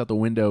 He jumps out the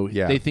window.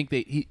 Yeah. They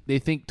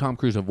think Tom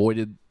Cruise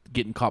avoided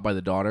getting caught by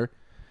the daughter.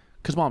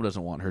 Because mom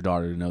doesn't want her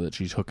daughter to know that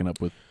she's hooking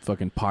up with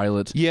fucking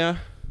pilots. Yeah.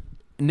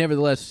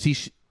 Nevertheless, she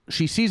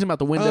sees him out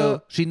the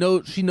window. She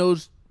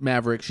knows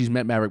Maverick. She's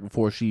met Maverick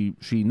before. She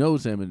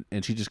knows him,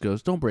 and she just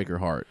goes, "Don't break her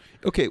heart."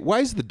 Okay, why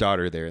is the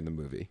daughter there in the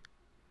movie?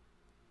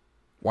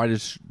 Why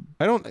does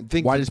Penny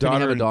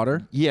have a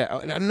daughter?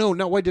 Yeah, no.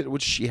 Why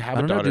would she have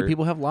a daughter? I don't know. Do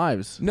people have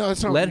lives? No,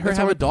 that's not. Let her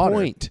have a daughter.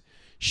 Point.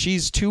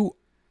 She's too.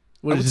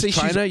 What is this,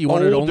 China? You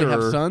want her to only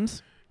have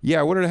sons? Yeah,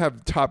 I want her to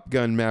have Top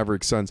Gun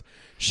Maverick sons.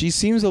 She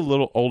seems a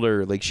little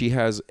older. Like she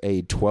has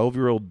a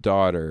 12-year-old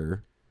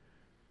daughter.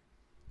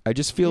 I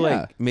just feel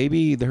like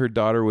maybe her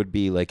daughter would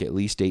be like at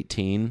least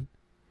 18,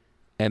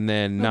 and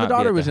then not the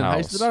daughter be at was the in house.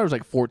 high school. The daughter was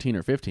like 14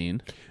 or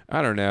 15.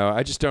 I don't know.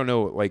 I just don't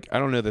know. Like, I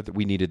don't know that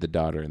we needed the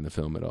daughter in the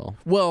film at all.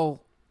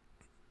 Well,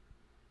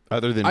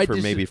 other than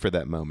maybe for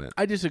that moment.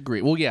 I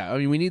disagree. Well, yeah, I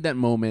mean, we need that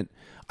moment.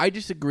 I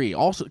disagree.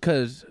 Also,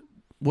 because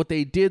what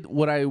they did,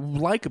 what I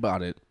like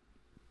about it,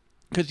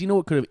 because you know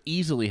what could have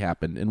easily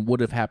happened and would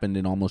have happened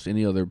in almost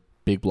any other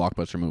big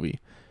blockbuster movie,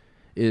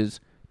 is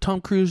Tom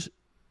Cruise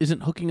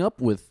isn't hooking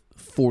up with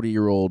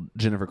 40-year-old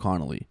Jennifer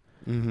Connelly.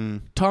 Mm-hmm.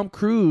 Tom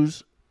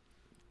Cruise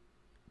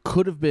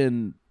could have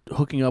been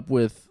hooking up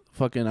with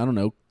fucking, I don't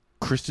know,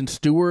 Kristen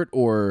Stewart,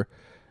 or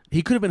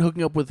he could have been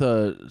hooking up with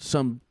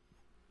some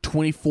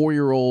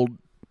 24-year-old,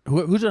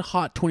 who's a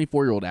hot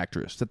 24-year-old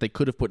actress that they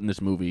could have put in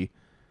this movie.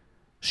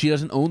 She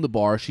doesn't own the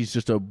bar. She's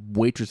just a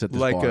waitress at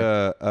this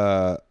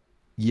bar.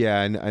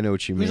 Yeah, I know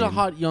what you mean. Who's a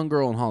hot young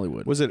girl in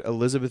Hollywood? Was it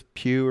Elizabeth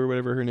Pugh or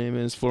whatever her name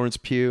is? Florence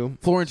Pugh?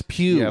 Florence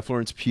Pugh. Yeah,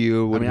 Florence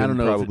Pugh. I don't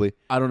know. Probably.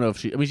 I don't know if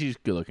she. I mean, she's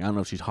good looking. I don't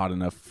know if she's hot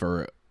enough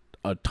for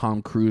a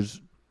Tom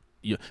Cruise.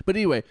 Yeah. But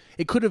anyway,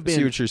 it could have been.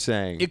 See what you're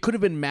saying. It could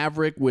have been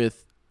Maverick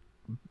with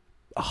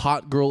a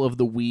hot girl of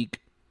the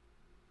week,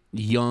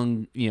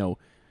 young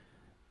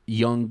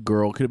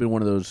girl. Could have been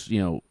one of those,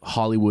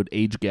 Hollywood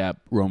age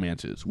gap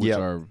romances, which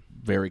are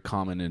very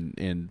common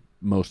in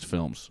most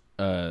films.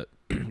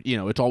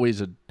 It's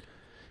always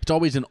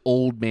an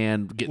old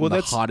man getting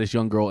the hottest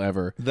young girl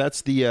ever.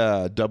 That's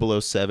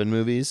the 007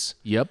 movies.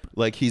 Yep.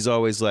 Like, he's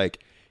always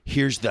like,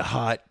 here's the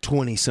hot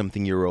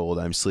 20-something-year-old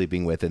I'm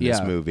sleeping with in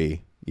this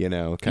movie, kind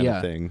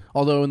of thing.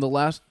 Although in the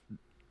last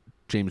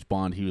James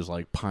Bond, he was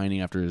like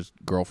pining after his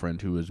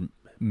girlfriend who was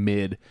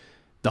mid.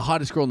 The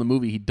hottest girl in the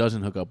movie he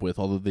doesn't hook up with,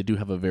 although they do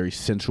have a very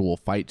sensual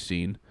fight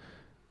scene.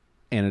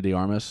 Ana de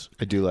Armas.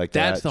 I do like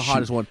that. That's the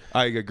hottest one.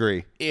 I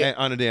agree.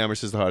 Ana de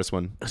Armas is the hottest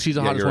one. She's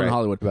the hottest one in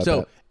Hollywood.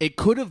 So it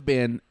could have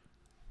been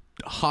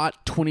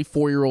hot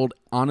 24-year-old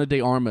Ana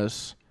de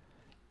Armas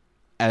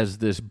as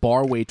this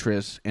bar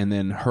waitress, and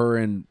then her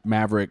and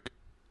Maverick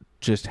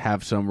just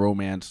have some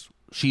romance.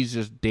 She's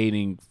just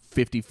dating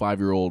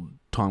 55-year-old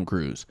Tom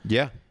Cruise.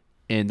 Yeah.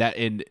 And that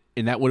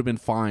would have been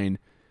fine.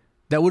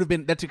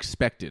 That's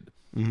expected.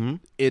 Mm-hmm.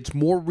 It's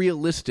more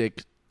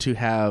realistic to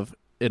have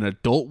an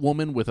adult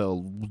woman with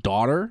a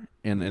daughter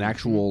and an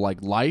actual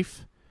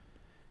life.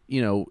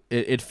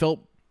 It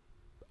felt,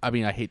 I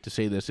mean, I hate to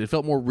say this, it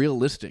felt more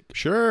realistic.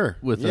 Sure.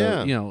 With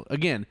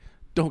again,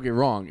 don't get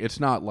wrong, it's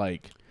not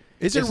like,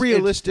 is it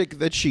realistic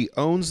that she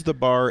owns the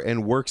bar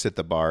and works at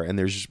the bar, and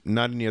there's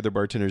not any other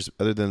bartenders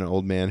other than an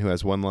old man who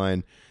has one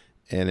line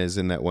and is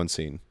in that one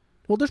scene?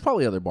 Well, there's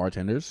probably other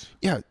bartenders.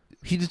 Yeah,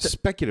 he just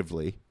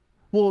speculatively.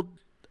 Well,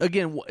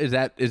 again, is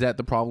that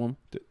the problem?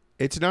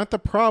 It's not the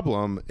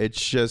problem.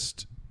 It's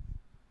just,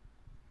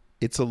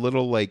 it's a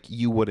little like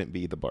you wouldn't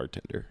be the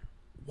bartender.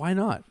 Why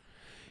not?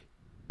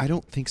 I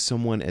don't think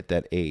someone at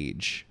that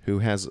age who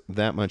has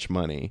that much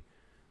money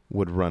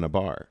would run a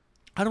bar.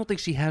 I don't think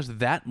she has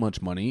that much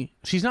money.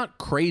 She's not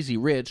crazy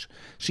rich.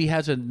 She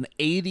has an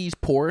 80s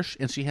Porsche,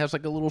 and she has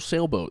like a little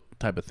sailboat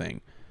type of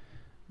thing.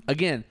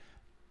 Again,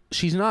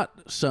 she's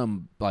not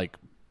some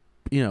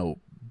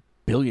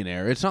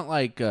billionaire. It's not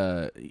like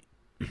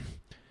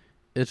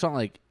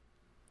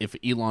if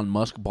Elon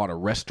Musk bought a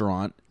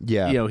restaurant.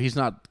 Yeah. He's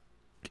not.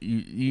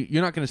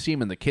 You're not going to see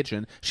him in the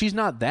kitchen. She's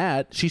not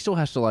that. She still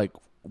has to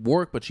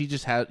work, but she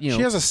just has. She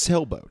has a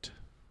sailboat.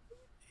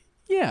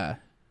 Yeah.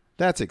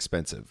 That's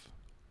expensive.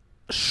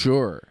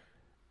 Sure.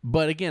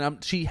 But again,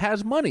 she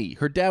has money.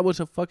 Her dad was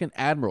a fucking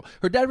admiral.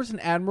 Her dad was an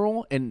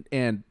admiral, and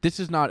this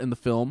is not in the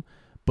film,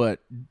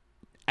 but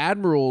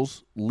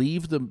admirals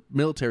leave the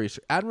military.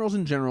 Admirals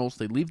and generals,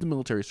 they leave the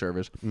military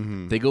service.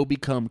 Mm-hmm. They go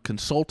become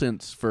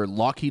consultants for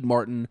Lockheed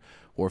Martin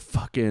or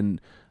fucking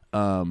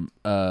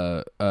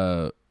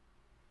Raytheon.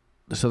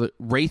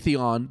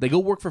 They go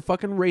work for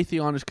fucking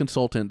Raytheon as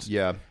consultants.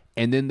 Yeah.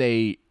 And then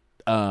they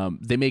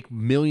make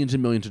millions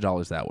and millions of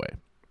dollars that way.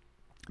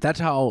 That's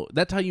how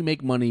you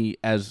make money.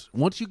 As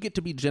once you get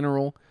to be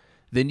general,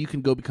 then you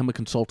can go become a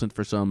consultant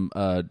for some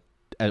or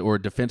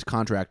a defense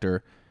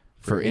contractor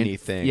for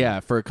anything.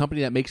 For a company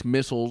that makes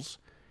missiles.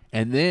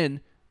 And then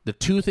the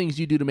two things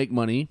you do to make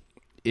money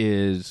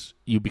is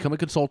you become a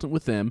consultant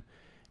with them,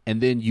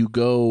 and then you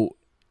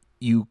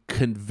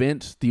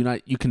convince the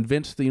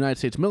United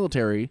States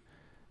military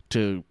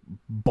to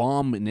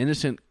bomb an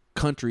innocent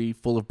country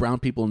full of brown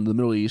people in the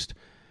Middle East,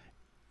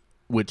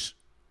 which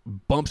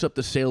bumps up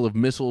the sale of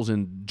missiles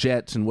and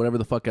jets and whatever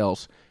the fuck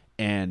else,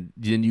 and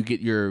then you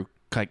get your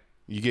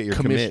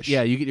commish.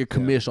 Yeah, you get your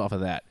commish off of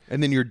that.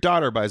 And then your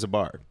daughter buys a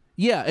bar.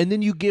 Yeah, and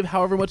then you give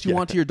however much you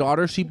want to your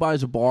daughter. She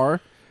buys a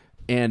bar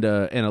and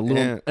a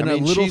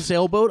little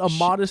sailboat, a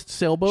modest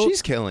sailboat.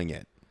 She's killing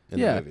it. In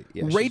the movie.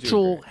 Yeah,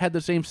 Rachel had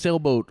the same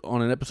sailboat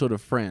on an episode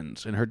of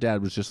Friends, and her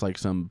dad was just like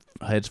some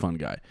hedge fund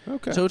guy.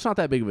 Okay, so it's not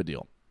that big of a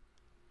deal.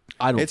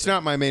 It's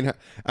not my main.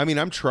 I mean,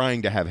 I'm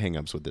trying to have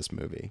hangups with this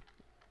movie.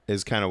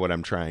 Is kind of what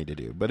I'm trying to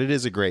do, but it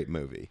is a great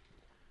movie.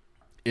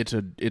 It's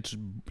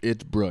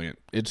brilliant.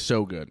 It's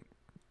so good.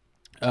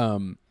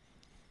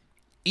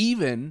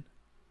 Even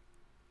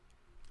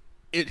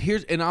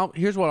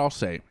Here's what I'll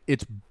say.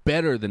 It's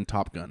better than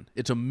Top Gun.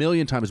 It's a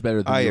million times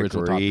better than I the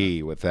original Top Gun.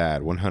 agree with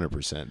that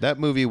 100%. That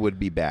movie would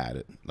be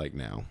bad like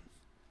now.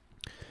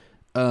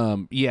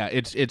 Yeah,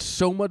 it's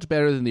so much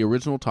better than the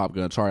original Top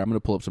Gun. Sorry, I'm going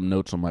to pull up some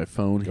notes on my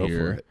phone Go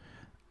here.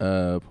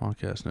 for it.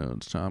 Podcast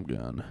notes, Top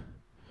Gun.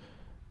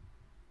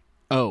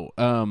 Oh,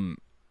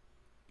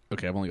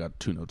 okay, I've only got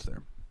 2 notes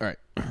there. All right.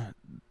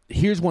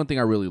 Here's one thing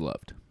I really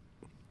loved.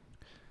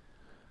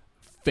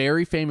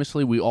 Very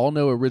famously, we all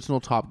know original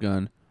Top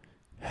Gun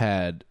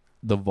had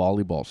the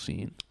volleyball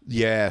scene.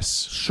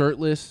 Yes.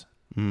 Shirtless,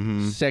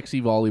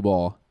 sexy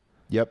volleyball.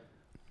 Yep.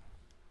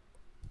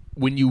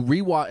 When you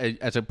rewatch,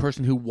 as a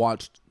person who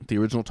watched the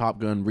original Top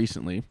Gun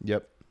recently,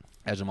 Yep.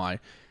 as am I,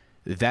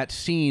 that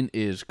scene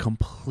is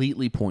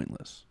completely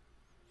pointless.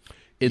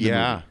 In the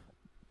movie.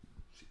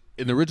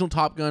 In the original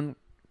Top Gun,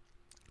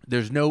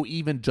 there's no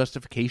even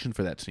justification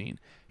for that scene.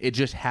 It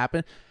just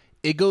happened.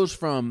 It goes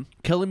from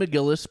Kelly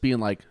McGillis being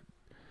like,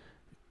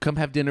 come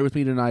have dinner with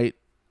me tonight,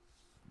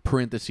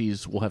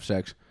 parentheses, we'll have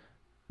sex.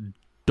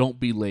 Don't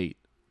be late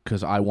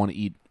because I want to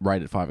eat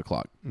right at 5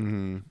 o'clock.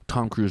 Mm-hmm.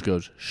 Tom Cruise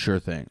goes, sure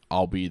thing,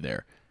 I'll be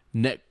there.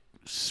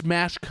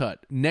 Smash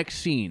cut. Next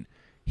scene,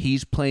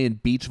 he's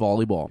playing beach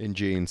volleyball. In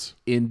jeans.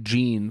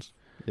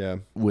 Yeah.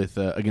 With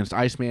against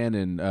Iceman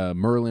and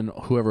Merlin,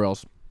 whoever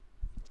else.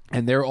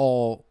 And they're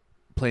all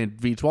playing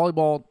beach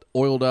volleyball,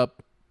 oiled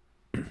up,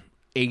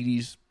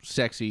 80s,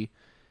 sexy.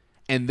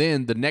 And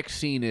then the next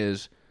scene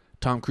is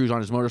Tom Cruise on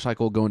his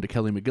motorcycle going to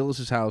Kelly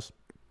McGillis' house.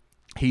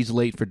 He's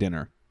late for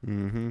dinner.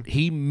 Mm-hmm.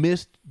 He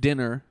missed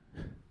dinner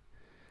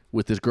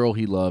with this girl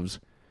he loves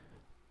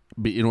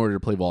in order to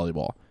play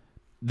volleyball.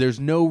 There's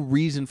no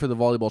reason for the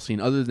volleyball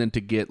scene other than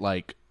to get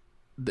like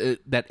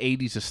that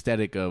 80s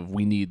aesthetic of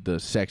we need the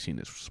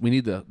sexiness. We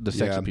need the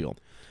sex appeal.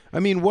 I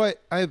mean,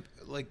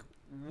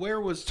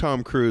 where was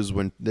Tom Cruise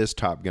when this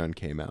Top Gun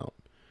came out?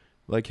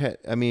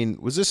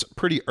 Was this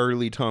pretty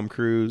early Tom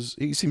Cruise?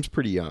 He seems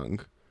pretty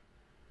young.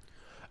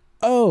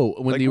 Oh,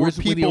 when the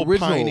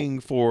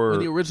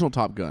original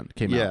Top Gun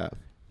came out,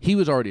 he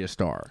was already a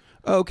star.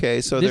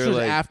 Okay, so this was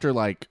after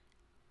I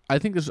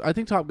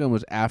think Top Gun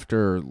was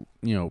after,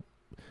 it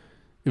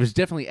was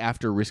definitely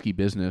after Risky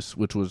Business,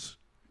 which was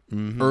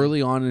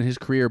early on in his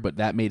career, but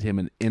that made him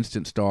an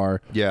instant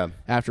star. Yeah.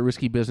 After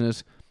Risky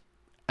Business,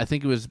 I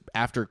think it was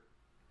after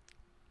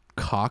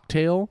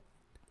Cocktail,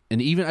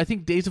 and even I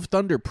think Days of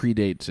Thunder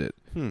predates it.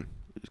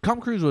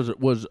 Tom Cruise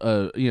was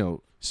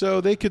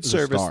So they could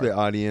service the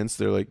audience.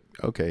 They're like,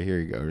 okay, here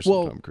you go. Here's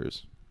some Tom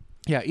Cruise.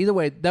 Yeah, either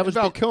way, that was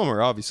Val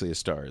Kilmer, obviously a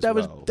star as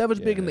well. That was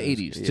big in the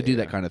 80s to do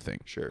that kind of thing.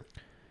 Sure.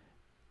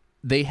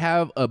 They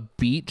have a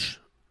beach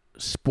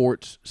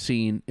sports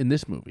scene in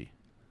this movie.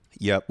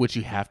 Yep. Which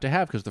you have to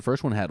have because the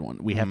first one had one.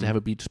 We have to have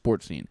a beach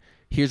sports scene.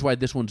 Here's why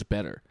this one's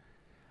better.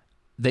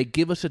 They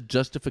give us a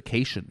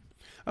justification.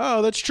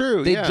 Oh, that's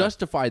true. They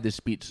justify this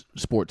beach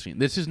sports scene.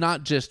 This is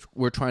not just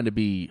we're trying to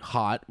be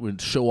hot and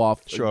show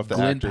off the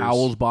Glenn actors.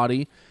 Powell's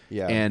body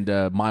and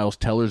Miles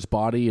Teller's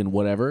body and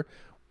whatever.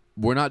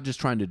 We're not just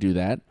trying to do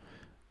that.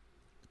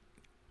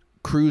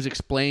 Cruise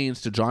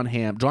explains to John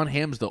Hamm. John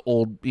Hamm's the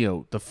old,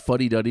 the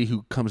fuddy-duddy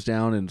who comes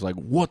down and is like,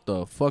 what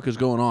the fuck is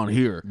going on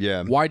here?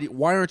 Yeah.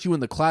 Why aren't you in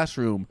the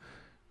classroom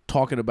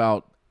talking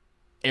about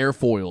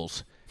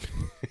airfoils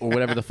or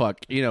whatever the fuck?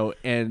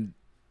 And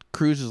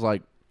Cruise is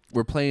like,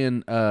 we're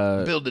playing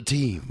build a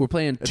team. We're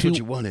playing That's what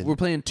you wanted. We're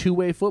playing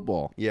two-way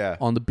football. Yeah.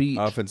 On the beach.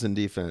 Offense and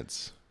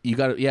defense. You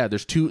got to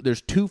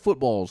there's two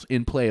footballs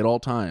in play at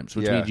all times,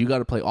 which means you got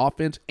to play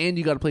offense and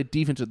you got to play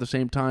defense at the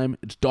same time.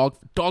 It's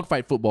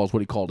dogfight football is what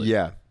he called it.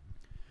 Yeah.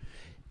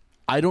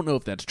 I don't know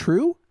if that's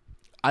true.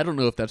 I don't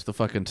know if that's the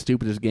fucking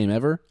stupidest game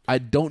ever. I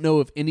don't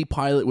know if any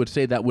pilot would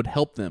say that would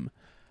help them.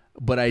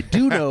 But I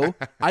do know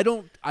I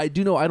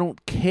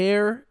don't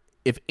care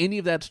if any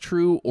of that's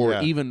true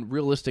or even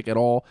realistic at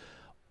all.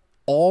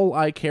 All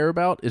I care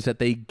about is that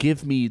they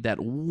give me that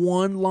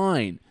one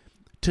line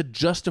to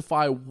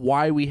justify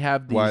why we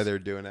have these they're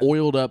doing it.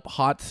 Oiled up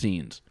hot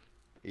scenes.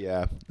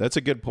 Yeah, that's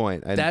a good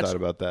point. I hadn't thought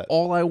about that.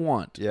 All I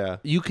want. Yeah.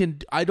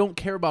 I don't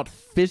care about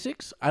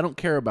physics. I don't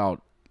care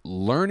about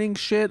learning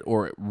shit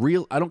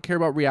I don't care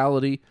about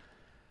reality.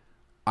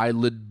 I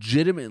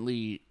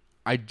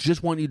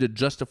just want you to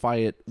justify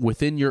it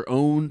within your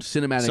own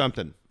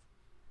cinematic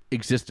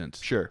existence.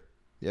 Sure.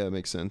 Yeah, that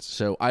makes sense.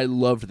 So I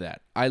loved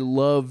that. I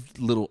loved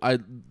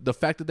the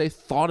fact that they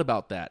thought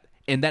about that.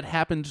 And that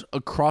happens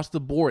across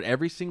the board.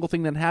 Every single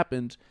thing that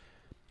happens,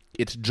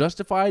 it's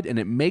justified and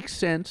it makes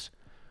sense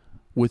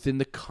within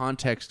the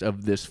context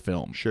of this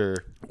film. Sure.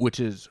 Which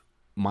is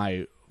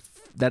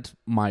that's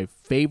my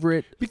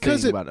favorite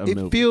because thing about a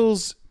movie. It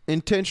feels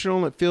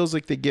intentional. It feels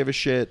like they give a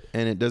shit,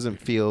 and it doesn't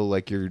feel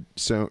like you're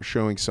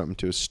showing something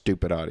to a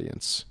stupid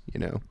audience.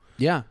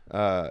 Yeah.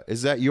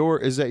 Is that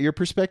your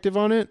perspective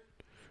on it?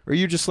 Or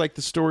you just like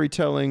the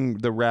storytelling,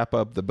 the wrap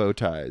up, the bow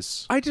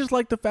ties? I just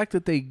like the fact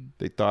that they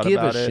thought give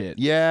about a it. Shit.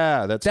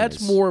 Yeah, that's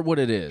nice. More what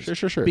it is.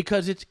 Sure.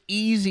 Because it's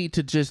easy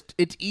just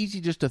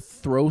to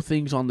throw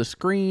things on the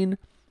screen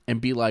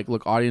and be like,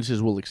 look,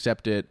 audiences will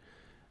accept it,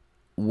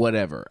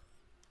 whatever.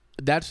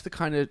 This is the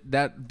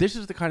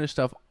kind of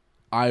stuff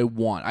I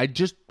want.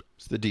 It's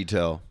the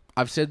detail.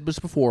 I've said this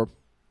before.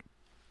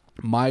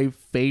 My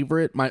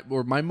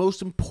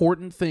most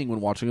important thing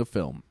when watching a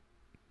film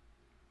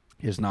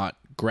is not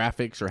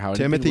graphics or how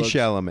Timothy looks.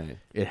 Chalamet.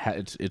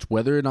 It's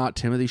whether or not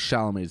Timothy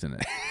Chalamet's in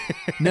it.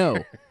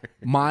 No,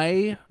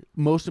 my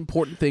most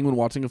important thing when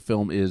watching a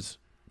film is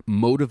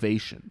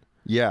motivation.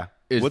 Yeah.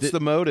 What's the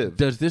motive?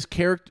 Does this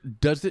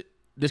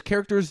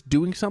character is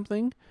doing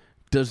something?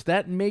 Does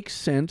that make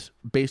sense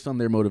based on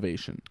their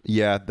motivation?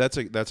 Yeah, that's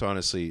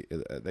honestly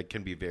that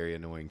can be very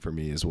annoying for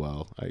me as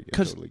well. I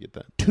totally get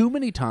that. Too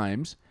many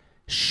times,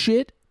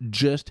 shit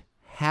just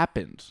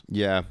happens.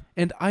 Yeah,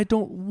 and I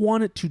don't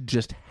want it to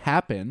just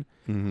happen.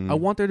 I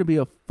want there to be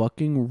a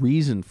fucking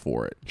reason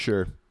for it.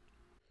 Sure.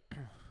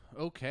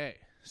 Okay,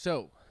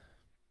 so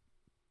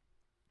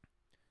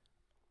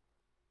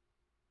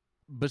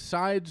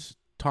besides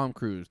Tom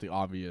Cruise, the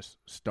obvious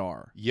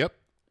star. Yep.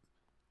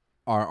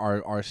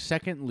 Our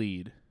second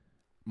lead,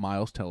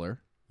 Miles Teller.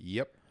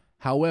 Yep.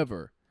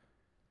 However,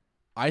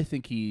 I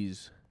think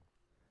he's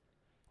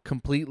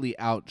completely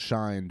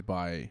outshined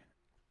by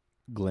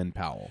Glenn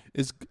Powell.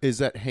 Is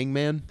that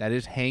Hangman? That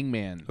is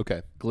Hangman.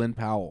 Okay. Glenn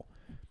Powell.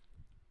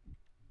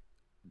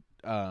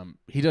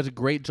 He does a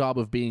great job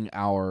of being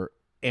our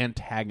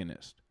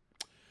antagonist.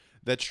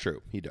 That's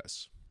true. He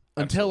does.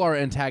 Until our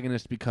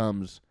antagonist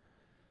becomes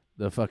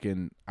the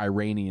fucking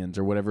Iranians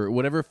or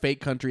whatever fake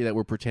country that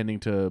we're pretending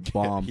to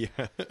bomb.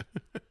 Yeah.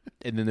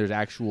 And then there's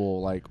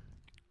actual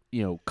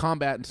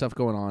combat and stuff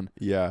going on.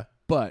 Yeah.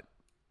 But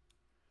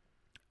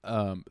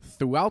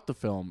throughout the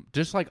film,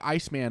 just like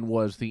Iceman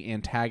was the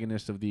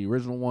antagonist of the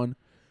original one,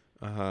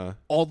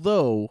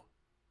 although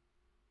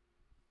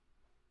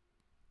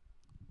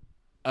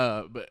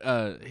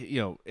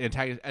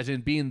antagonist as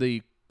in being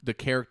the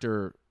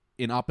character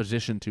in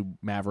opposition to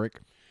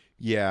Maverick.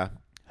 Yeah.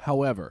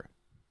 However,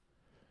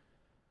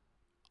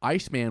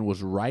 Iceman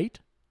was right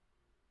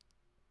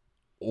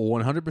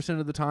 100%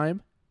 of the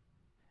time,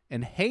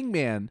 and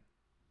Hangman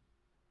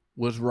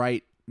was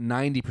right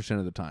 90%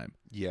 of the time.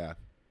 Yeah.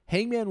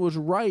 Hangman was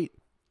right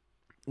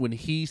when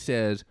he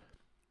says,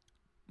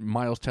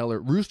 Miles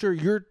Teller, Rooster,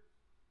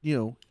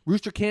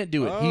 Rooster can't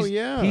do it. Oh,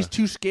 yeah. He's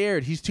too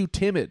scared. He's too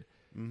timid.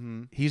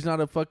 Mm-hmm. He's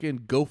not a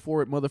fucking go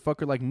for it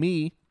motherfucker like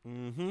me.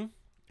 Mm-hmm.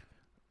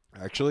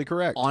 Actually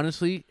correct.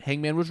 Honestly,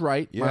 Hangman was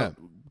right. Yeah.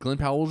 Glenn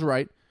Powell was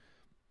right.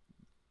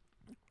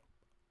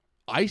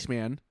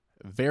 Iceman,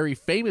 very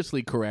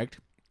famously correct.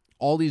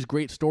 All these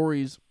great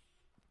stories,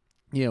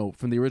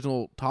 from the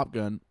original Top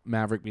Gun,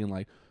 Maverick being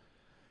like,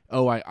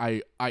 oh,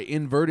 I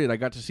inverted. I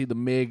got to see the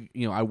MiG.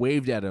 I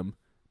waved at him,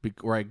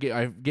 or I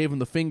gave him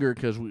the finger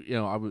because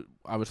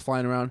I was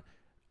flying around.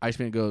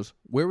 Iceman goes,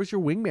 where was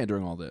your wingman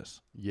during all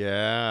this?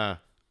 Yeah.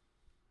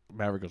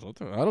 Maverick goes,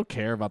 I don't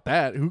care about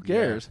that. Who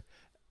cares?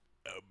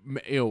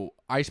 Yeah.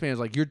 Iceman's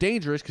like, you're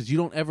dangerous because you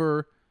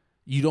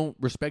don't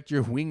respect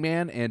your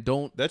wingman and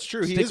don't. That's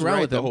true. Stick He is around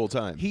right with the him. whole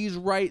time. He's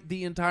right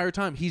the entire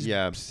time. He's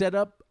set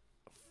up.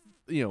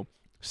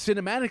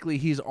 Cinematically,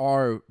 he's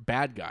our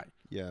bad guy.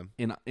 Yeah.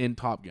 In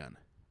Top Gun,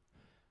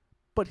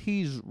 but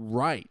he's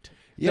right.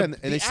 Yeah, and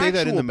they say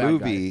that in the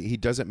movie. Guy, he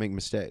doesn't make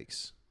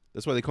mistakes.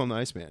 That's why they call him the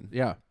Iceman.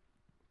 Yeah.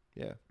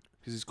 Yeah.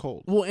 Because he's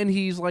cold. Well, and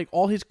he's like,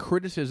 all his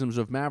criticisms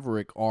of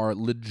Maverick are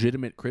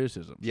legitimate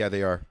criticisms. Yeah,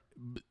 they are.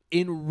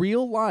 In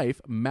real life,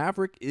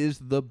 Maverick is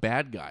the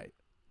bad guy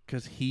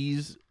because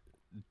he's.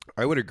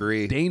 I would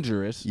agree.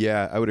 Dangerous.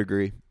 Yeah, I would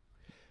agree.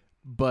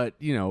 But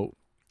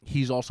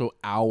he's also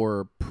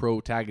our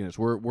protagonist.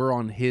 We're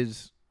on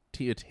his.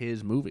 It's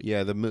his movie.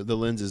 Yeah, the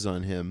lens is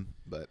on him,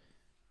 but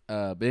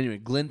anyway,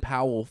 Glenn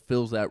Powell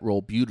fills that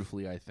role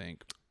beautifully. I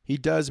think he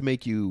does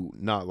make you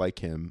not like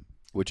him,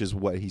 which is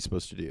what he's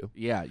supposed to do.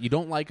 Yeah, you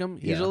don't like him.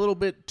 He's a little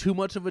bit too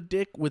much of a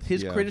dick with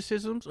his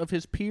criticisms of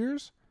his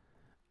peers.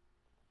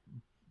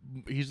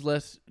 He's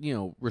less,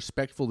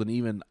 respectful than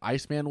even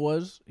Iceman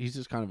was. He's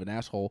just kind of an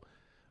asshole,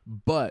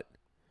 but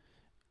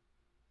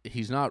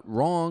he's not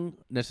wrong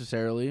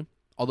necessarily.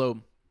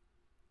 Although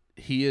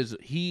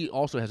he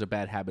also has a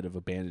bad habit of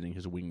abandoning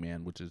his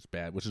wingman, which is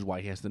bad. Which is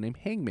why he has the name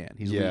Hangman.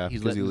 He's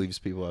because he leaves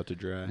people out to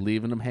dry,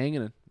 leaving them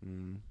hanging.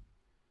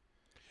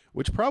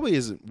 Which probably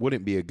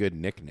wouldn't be a good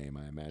nickname,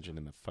 I imagine,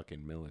 in the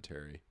fucking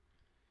military.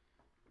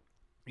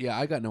 Yeah,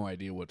 I got no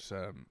idea what's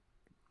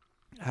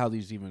how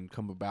these even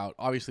come about.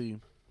 Obviously,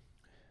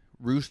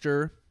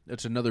 Rooster,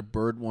 that's another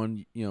bird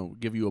one,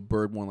 give you a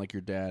bird one like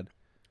your dad.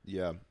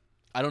 Yeah.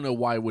 I don't know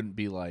why it wouldn't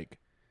be like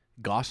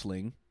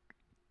Gosling,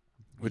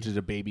 which is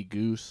a baby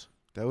goose.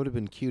 That would have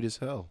been cute as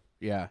hell.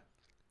 Yeah.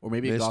 Or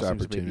maybe a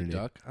Gosling's a baby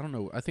duck. I don't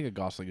know. I think a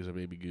Gosling is a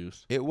baby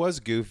goose. It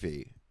was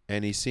goofy,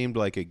 and he seemed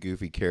like a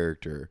goofy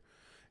character.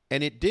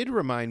 And it did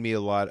remind me a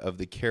lot of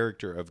the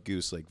character of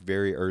Goose, like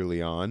very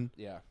early on.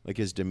 Yeah. Like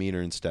his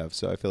demeanor and stuff.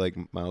 So I feel like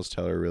Miles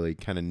Teller really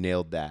kind of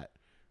nailed that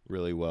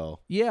really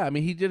well. Yeah, I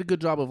mean, he did a good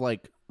job of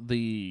like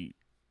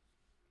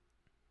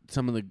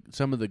some of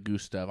the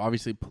Goose stuff.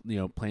 Obviously,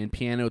 playing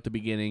piano at the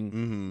beginning.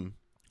 Mm-hmm.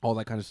 All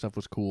that kind of stuff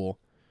was cool.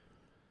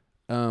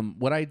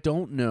 What I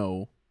don't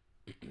know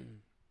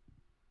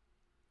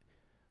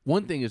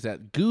one thing is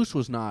that Goose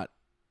was not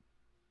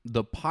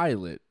the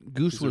pilot.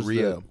 Goose He's was a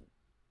Rio.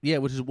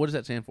 Which is what does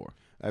that stand for?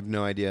 I have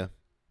no idea.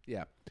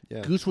 Yeah.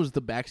 Yeah. Goose was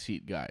the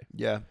backseat guy.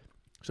 Yeah.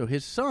 So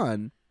his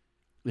son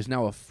is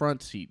now a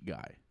front seat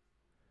guy.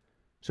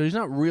 So he's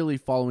not really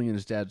following in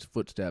his dad's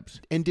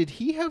footsteps. And did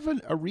he have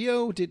a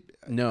Rio?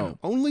 No.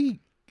 Only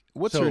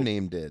what's her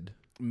name did?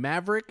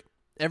 Maverick.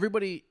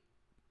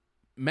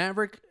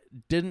 Maverick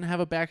didn't have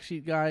a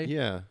backseat guy.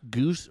 Yeah.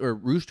 Goose or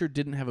Rooster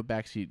didn't have a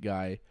backseat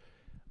guy.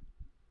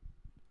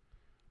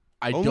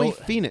 Only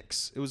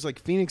Phoenix. It was like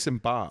Phoenix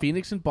and Bob.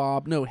 Phoenix and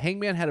Bob. No,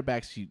 Hangman had a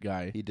backseat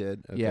guy. He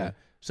did? Okay. Yeah.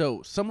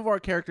 So some of our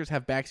characters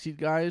have backseat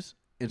guys,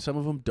 and some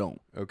of them don't.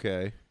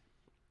 Okay.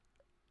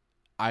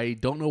 I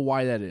don't know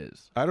why that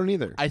is. I don't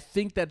either. I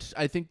think that's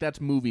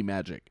movie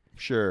magic.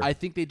 Sure. I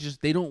think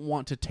they don't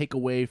want to take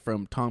away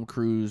from Tom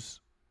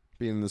Cruise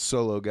being the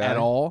solo guy at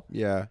all.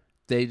 Yeah.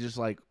 They just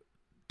like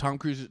Tom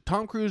Cruise.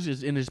 Tom Cruise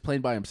is in his plane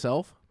by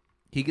himself.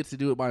 He gets to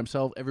do it by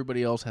himself.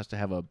 Everybody else has to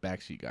have a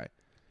backseat guy.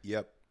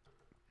 Yep.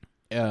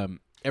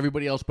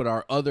 Everybody else, but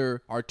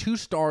our 2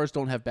 stars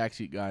don't have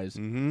backseat guys.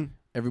 Mm-hmm.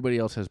 Everybody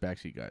else has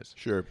backseat guys.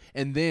 Sure.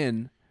 And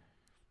then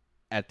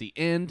at the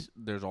end,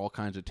 there's all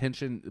kinds of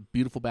tension.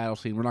 Beautiful battle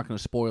scene. We're not going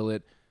to spoil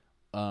it.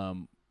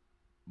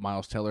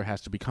 Miles Teller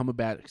has to become a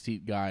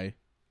backseat guy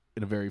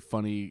in a very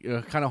funny,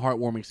 kind of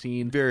heartwarming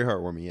scene. Very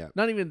heartwarming. Yeah.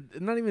 Not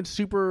even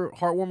super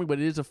heartwarming, but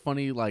it is a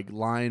funny like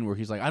line where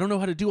he's like, I don't know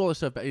how to do all this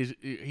stuff.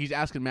 He's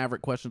asking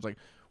Maverick questions like,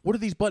 what do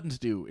these buttons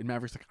do? And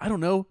Maverick's like, I don't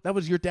know. That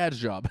was your dad's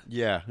job.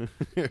 Yeah.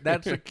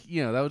 That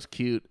was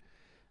cute.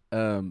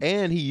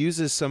 And he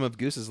uses some of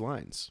Goose's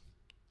lines.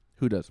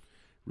 Who does?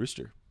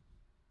 Rooster.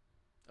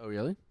 Oh,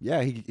 really?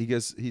 Yeah,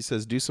 he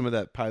says, do some of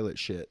that pilot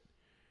shit,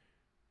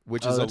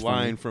 which is a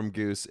line from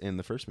Goose in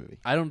the first movie.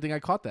 I don't think I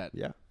caught that.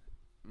 Yeah.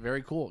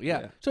 Very cool.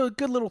 Yeah. So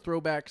good little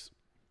throwbacks.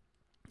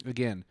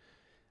 Again,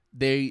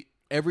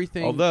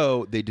 everything.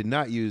 Although they did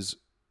not use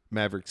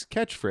Maverick's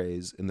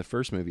catchphrase in the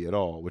first movie at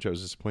all, which I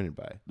was disappointed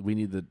by. We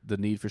need the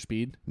need for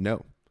speed.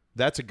 No,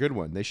 that's a good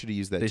one. They should have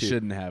used that. They too.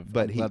 shouldn't have.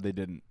 But I'm glad they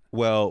didn't.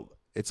 Well,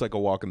 it's like a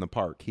walk in the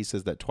park. He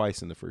says that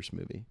twice in the first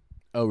movie.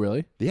 Oh,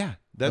 really? Yeah,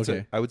 that's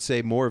okay. I would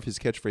say more of his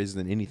catchphrases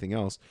than anything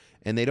else,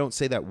 and they don't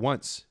say that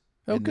once.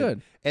 Oh,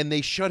 good. And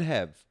they should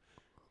have.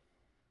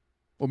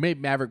 Well,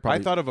 maybe Maverick probably.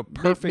 I thought of a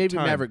perfect maybe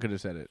time. Maverick could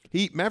have said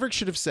it. Maverick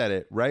should have said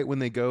it right when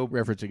they go.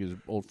 Referencing his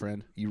old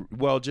friend.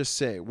 Just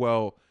say,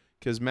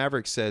 because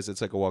Maverick says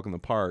it's like a walk in the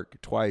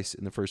park twice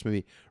in the first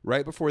movie.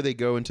 Right before they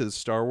go into the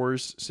Star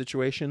Wars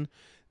situation,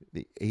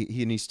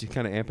 he needs to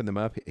kind of amping them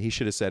up. He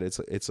should have said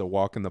it's a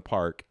walk in the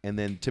park. And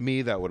then to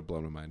me, that would have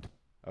blown my mind.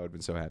 I would have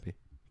been so happy.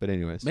 But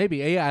anyways. Maybe.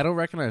 Yeah, I don't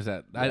recognize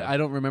that. Yeah. I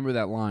don't remember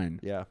that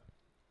line. Yeah.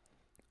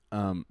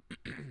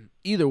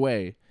 Either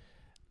way,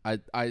 I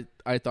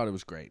thought it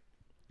was great.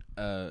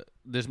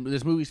 This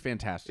movie's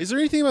fantastic. Is there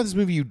anything about this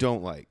movie you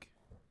don't like?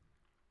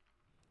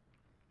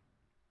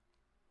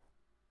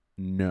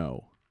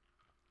 No.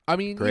 I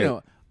mean, Great.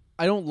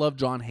 I don't love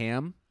John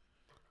Hamm.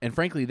 And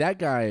frankly, that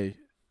guy,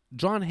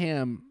 John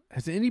Hamm,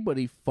 has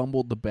anybody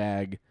fumbled the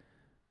bag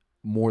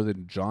more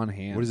than John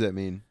Hamm? What does that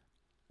mean?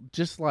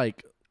 Just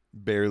like...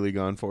 barely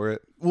gone for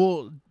it?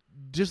 Well,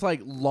 just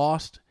like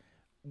lost.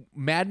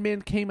 Mad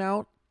Men came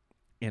out,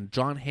 and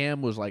John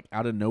Hamm was like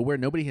out of nowhere.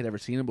 Nobody had ever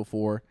seen him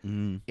before.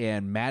 Mm.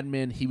 And Mad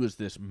Men, he was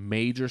this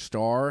major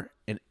star,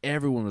 and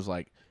everyone was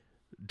like,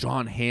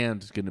 John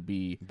Hamm's going to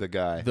be the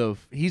guy.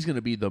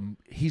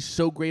 He's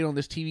so great on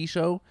this TV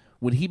show.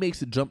 When he makes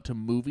the jump to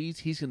movies,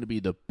 he's going to be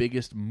the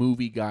biggest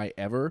movie guy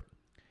ever.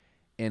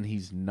 And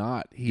he's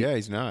not.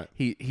 He's not.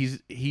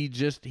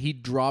 He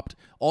dropped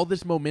all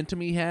this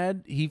momentum he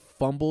had. He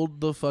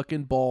fumbled the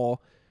fucking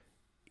ball.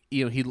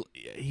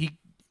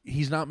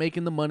 He's not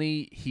making the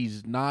money.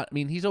 He's not. I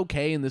mean, he's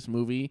okay in this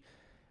movie,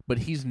 but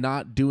he's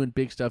not doing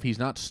big stuff. He's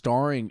not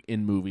starring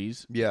in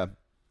movies. Yeah.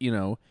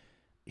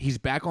 He's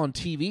back on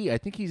TV. I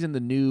think he's in the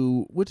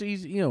new,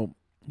 he's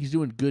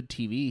doing good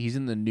TV. He's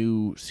in the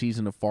new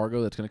season of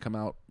Fargo that's going to come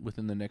out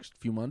within the next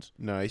few months.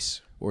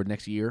 Nice. Or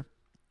next year.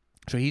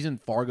 So he's in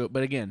Fargo.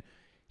 But again,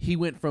 he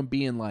went from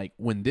being like,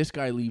 when this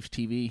guy leaves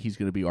TV, he's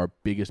going to be our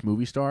biggest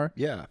movie star.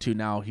 Yeah. To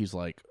now he's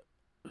like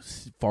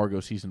Fargo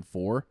season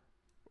 4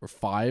 or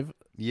 5.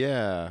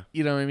 Yeah.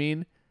 You know what I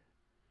mean?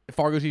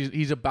 Fargo,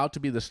 he's about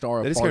to be the star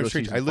of Fargo. That is kind of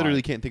strange. I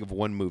literally 5. can't think of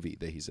one movie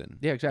that he's in.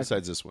 Yeah, exactly.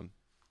 Besides this one.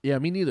 Yeah,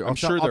 me neither. I'm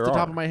sure there off the are.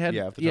 top of my head.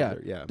 Yeah, off the top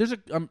of there, yeah. There's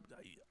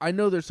I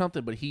know there's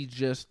something, but he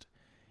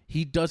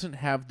doesn't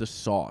have the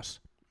sauce.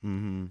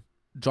 Mm-hmm.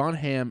 John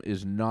Hamm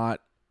is not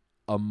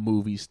a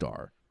movie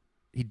star.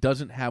 He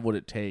doesn't have what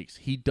it takes.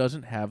 He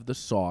doesn't have the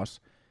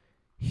sauce.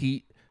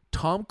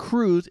 Tom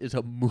Cruise is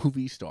a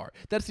movie star.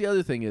 That's the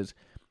other thing is.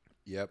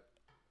 Yep.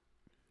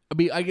 I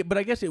mean, I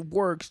guess it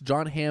works.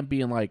 John Hamm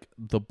being like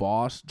the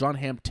boss. John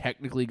Hamm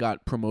technically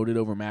got promoted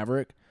over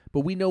Maverick. But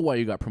we know why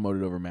you got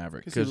promoted over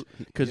Maverick, because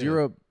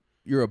you're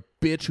a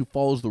bitch who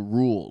follows the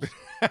rules.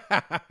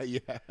 Yeah.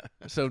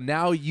 So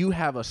now you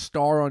have a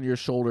star on your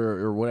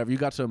shoulder or whatever. You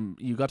got some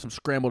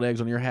scrambled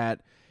eggs on your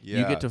hat. Yeah.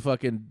 You get to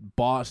fucking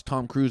boss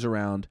Tom Cruise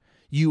around.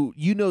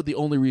 you know the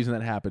only reason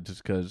that happens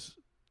is because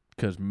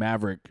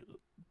Maverick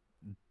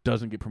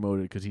doesn't get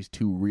promoted because he's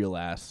too real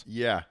ass.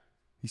 Yeah.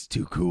 He's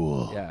too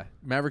cool. Yeah,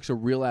 Maverick's a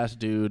real ass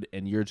dude,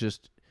 and you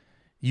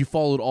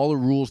followed all the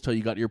rules till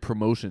you got your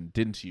promotion,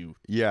 didn't you?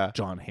 Yeah.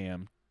 John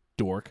Hamm,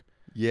 dork.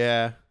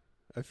 Yeah,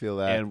 I feel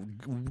that.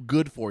 And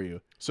good for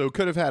you. So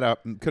could have had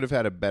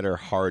a better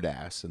hard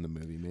ass in the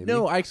movie, maybe.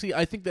 No, actually,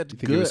 I think that's you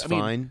think good. It was I mean,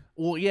 fine.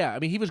 Well, yeah, I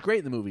mean, he was great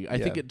in the movie. I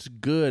think it's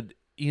good.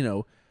 You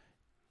know,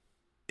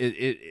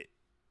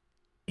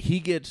 he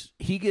gets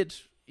he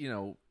gets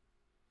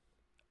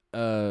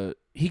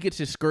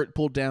his skirt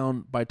pulled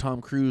down by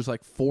Tom Cruise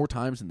like 4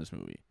 times in this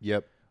movie.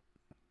 Yep.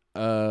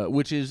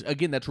 Which is,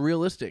 again, that's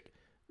realistic.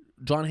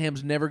 John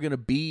Hamm's never going to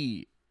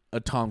be a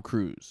Tom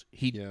Cruise.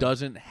 He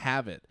doesn't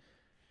have it.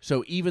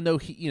 So even though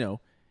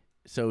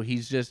so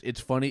he's just, it's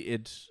funny.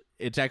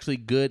 It's actually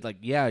good. Like,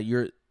 yeah,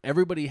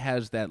 everybody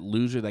has that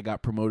loser that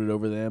got promoted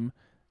over them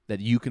that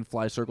you can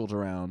fly circles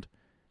around,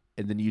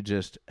 and then you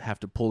just have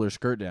to pull their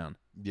skirt down.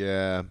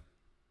 Yeah.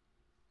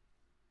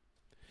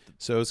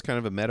 So it's kind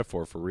of a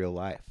metaphor for real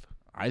life.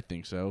 I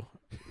think so.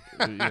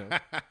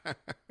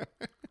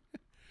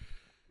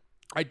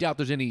 I doubt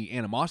there's any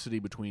animosity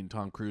between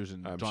Tom Cruise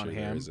and John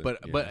Hamm,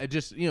 but I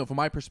just, from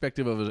my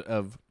perspective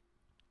of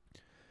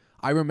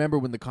I remember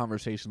when the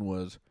conversation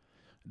was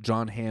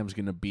John Hamm's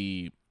going to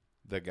be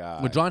the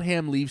guy. When John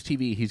Hamm leaves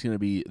TV, he's going to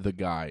be the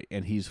guy,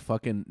 and he's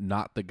fucking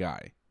not the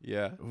guy.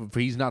 Yeah.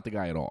 He's not the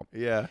guy at all.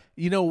 Yeah.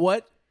 You know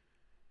what?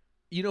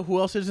 You know who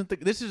else isn't the?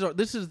 This is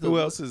the. Who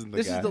else isn't the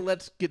guy? This is the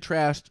let's get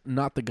trashed,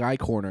 not the guy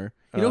corner.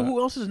 You know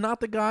who else is not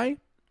the guy?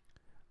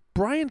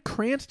 Bryan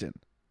Cranston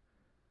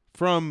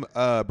from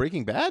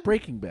Breaking Bad.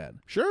 Breaking Bad.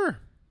 Sure,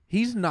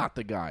 he's not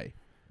the guy.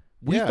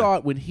 We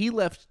thought when he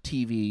left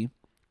TV,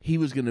 he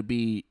was going to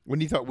be. When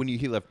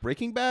he left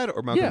Breaking Bad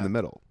or Malcolm in the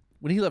Middle.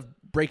 When he left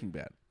Breaking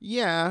Bad.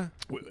 Yeah.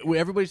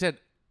 Everybody said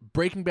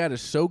Breaking Bad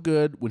is so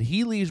good. When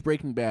he leaves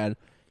Breaking Bad,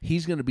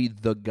 he's going to be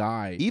the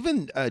guy.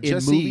 Even in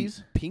Jesse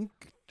movies.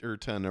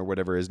 Pinkerton or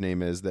whatever his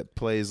name is that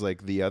plays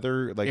like the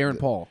other like Aaron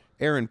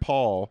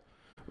Paul.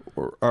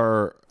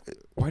 Or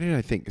why did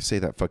I say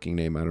that fucking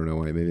name? I don't know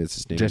why. Maybe it's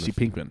his name. Jesse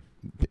Pinkman.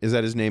 Is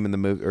that his name in the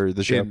movie or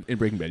the show? In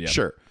Breaking Bad, yeah.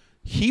 Sure.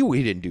 He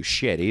didn't do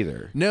shit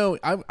either. No,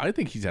 I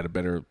think he's had a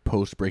better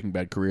post Breaking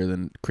Bad career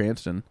than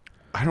Cranston.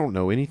 I don't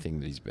know anything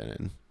that he's been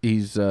in.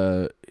 He's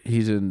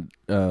in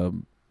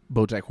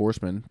BoJack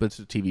Horseman, but it's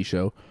a TV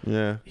show.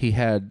 Yeah. He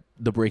had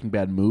the Breaking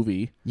Bad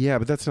movie. Yeah,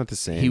 but that's not the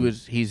same.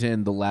 He's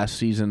in the last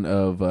season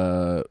of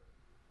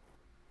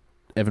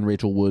Evan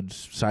Rachel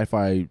Wood's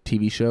sci-fi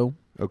TV show.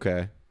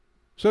 Okay.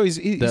 So he's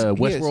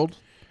Westworld.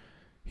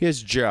 He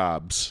has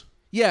jobs.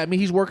 Yeah, I mean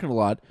he's working a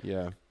lot.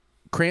 Yeah.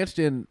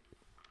 Cranston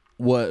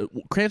was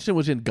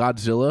in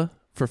Godzilla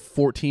for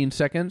 14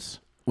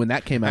 seconds when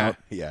that came out.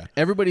 Yeah.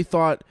 Everybody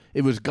thought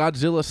it was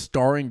Godzilla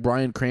starring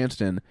Bryan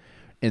Cranston,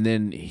 and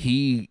then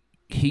he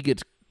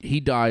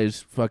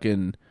dies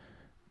fucking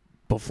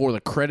before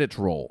the credits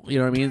roll. You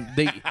know what I mean?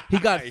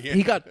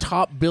 He got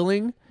top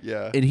billing.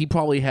 Yeah. And he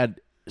probably had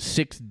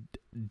 6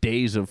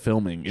 days of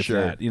filming, if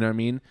sure. that. You know what I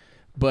mean?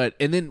 But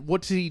and then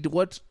what's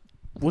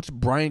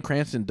Bryan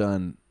Cranston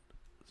done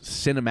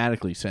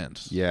cinematically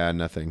since? Yeah,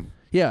 nothing.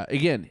 Yeah,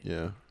 again.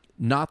 Yeah.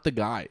 Not the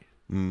guy.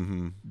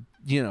 Mm-hmm.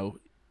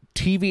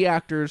 TV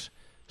actors,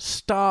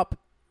 stop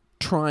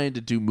trying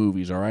to do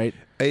movies, all right?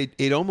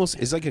 It almost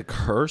is like a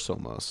curse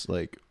almost.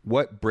 Like,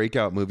 what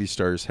breakout movie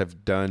stars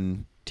have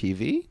done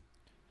TV?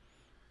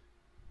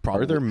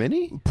 Probably. Are there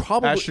many?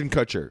 Probably. Ashton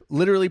Kutcher.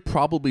 Literally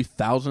probably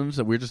thousands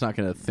that we're just not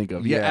going to think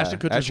of. Yeah, Ashton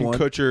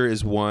Kutcher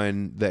is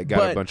one that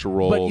got a bunch of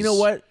roles. But you know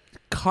what?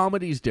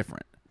 Comedy's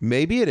different.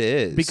 Maybe it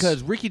is.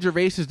 Because Ricky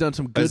Gervais has done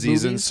some good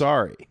Aziz movies.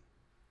 Ansari.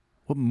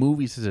 What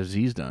movies has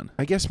Aziz done?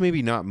 I guess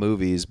maybe not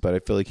movies, but I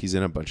feel like he's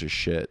in a bunch of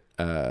shit.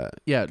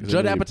 Yeah,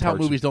 Judd Apatow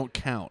movies don't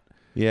count.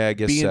 Yeah, I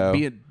guess so.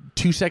 Being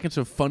 2 seconds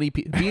of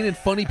being in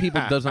funny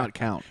people does not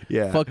count.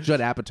 Yeah. Fuck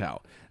Judd Apatow.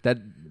 That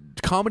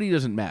comedy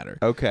doesn't matter.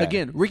 Okay.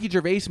 Again, Ricky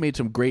Gervais made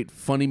some great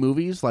funny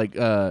movies like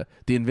The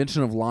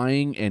Invention of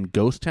Lying and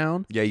Ghost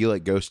Town. Yeah, you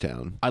like Ghost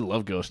Town. I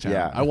love Ghost Town.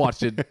 Yeah. I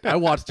watched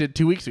it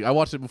 2 weeks ago. I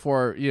watched it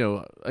before,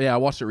 I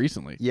watched it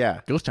recently.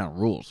 Yeah. Ghost Town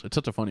rules. It's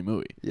such a funny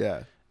movie.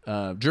 Yeah.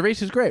 Gervais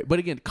is great, but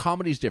again,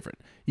 comedy's different.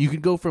 You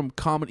can go from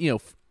comedy,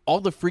 all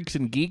the freaks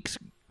and geeks,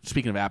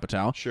 speaking of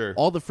Apatow, sure.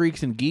 All the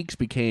freaks and geeks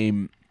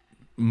became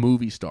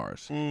movie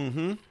stars.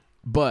 Mm-hmm.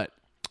 But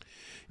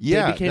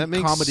yeah, they became that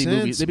makes comedy sense,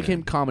 movie. They became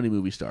man. comedy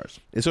movie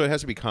stars. And so it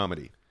has to be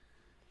comedy.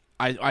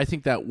 I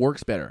think that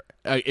works better.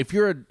 If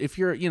you're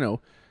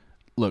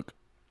look,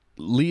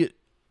 Timothy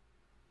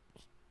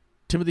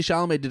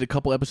Chalamet did a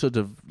couple episodes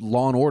of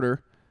Law and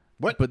Order.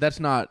 What? But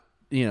that's not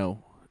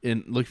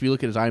and look, if you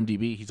look at his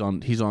IMDb, he's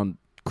on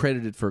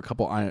credited for a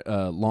couple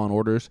Law and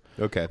Orders.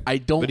 Okay,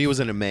 but he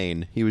wasn't a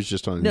main. He was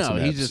just on. No,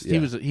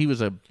 he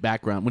was a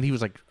background when he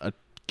was like a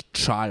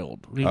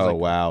child. When he was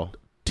wow.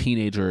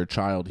 Teenager or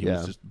child, he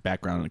was just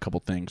background in a couple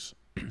things.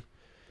 He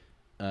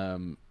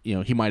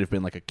might have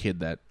been like a kid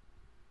that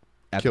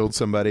killed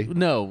somebody.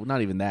 No,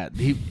 not even that.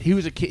 He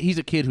was a kid. He's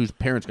a kid whose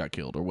parents got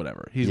killed or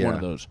whatever. He's one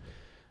of those.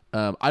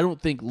 I don't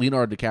think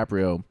Leonardo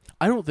DiCaprio.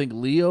 I don't think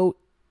Leo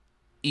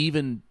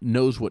even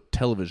knows what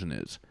television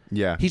is.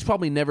 Yeah. He's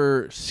probably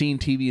never seen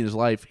TV in his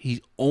life.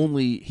 He's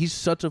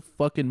such a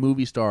fucking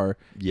movie star.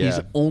 Yeah. He's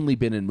only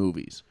been in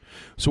movies.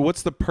 So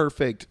what's the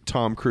perfect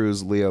Tom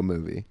Cruise Leo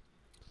movie?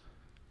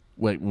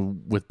 Wait,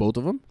 with both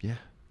of them? Yeah.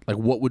 Like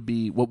what would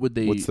they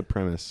What's the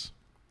premise?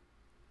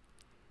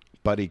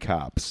 Buddy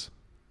cops.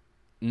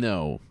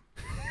 No.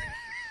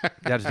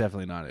 That's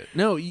definitely not it.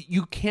 No,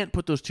 you can't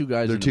put those two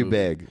guys They're in a too movie.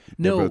 big.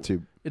 No, They're both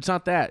too... it's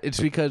not that. It's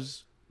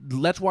because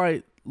that's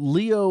why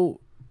Leo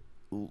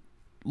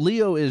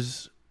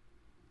is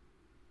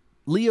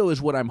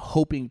what I'm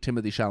hoping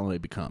Timothée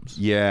Chalamet becomes.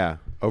 Yeah,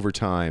 over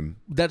time.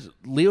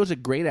 Leo's a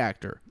great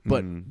actor,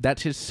 but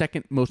that's his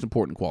second most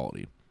important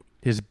quality.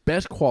 His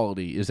best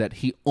quality is that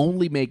he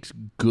only makes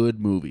good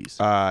movies.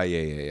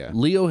 Yeah.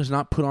 Leo has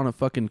not put on a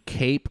fucking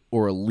cape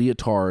or a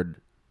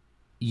leotard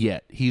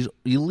yet.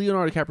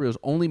 Leonardo DiCaprio is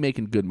only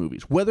making good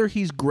movies. Whether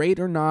he's great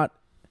or not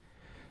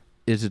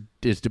is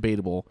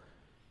debatable,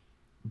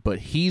 but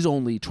he's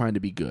only trying to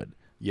be good.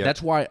 Yep.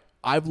 That's why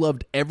I've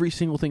loved every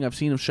single thing I've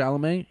seen of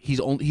Chalamet.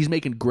 He's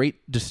making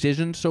great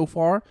decisions so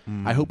far.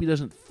 I hope he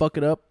doesn't fuck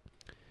it up,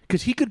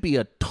 because he could be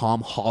a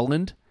Tom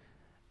Holland,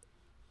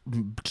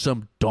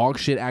 some dog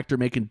shit actor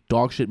making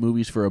dog shit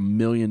movies for 1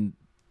 million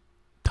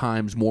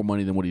times more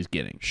money than what he's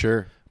getting.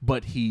 Sure.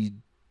 But he's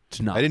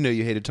not. I didn't know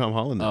you hated Tom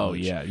Holland that much.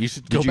 Yeah, you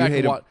should Did go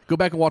you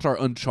back and watch our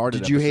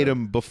Uncharted. Did you hate episode.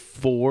 him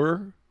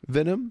before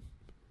Venom?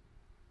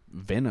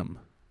 Venom?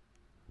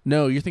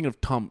 No, you're thinking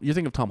of Tom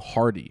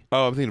Hardy.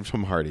 Oh, I'm thinking of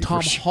Tom Hardy.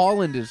 Tom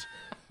Holland is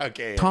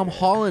Okay. Tom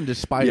Holland is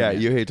Spider-Man. Yeah,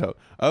 you hate Tom.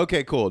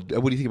 Okay, cool.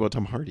 What do you think about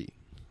Tom Hardy?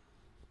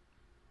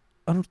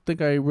 I don't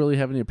think I really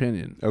have any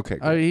opinion. Okay,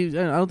 cool. I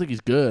don't think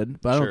he's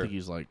good, but I don't Sure. think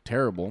he's like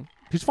terrible.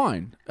 He's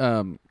fine.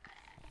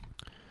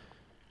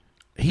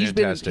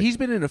 Fantastic. He's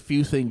been in a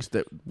few things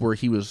where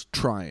he was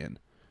trying,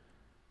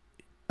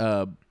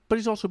 but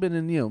he's also been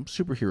in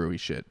superhero-y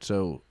shit.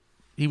 So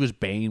he was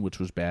Bane, which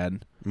was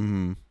bad.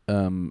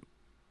 Mm-hmm.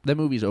 That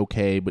movie's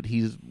okay, but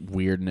he's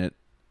weird in it.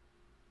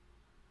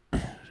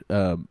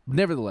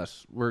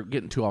 Nevertheless, we're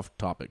getting too off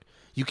topic.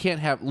 You can't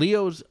have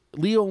Leo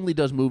only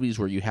does movies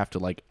where you have to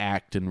like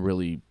act and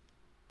really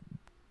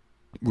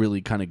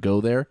kind of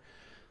go there.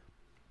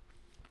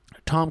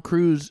 Tom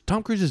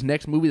Cruise's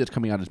next movie that's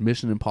coming out is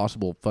Mission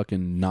Impossible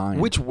fucking 9.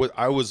 Which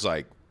I was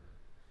like,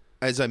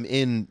 as I'm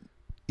in,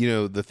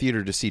 the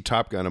theater to see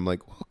Top Gun, I'm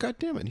like, well, God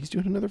damn it, he's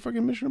doing another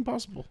fucking Mission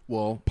Impossible.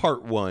 Well,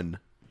 Part 1.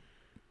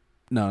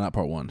 No, not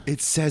part 1. It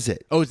says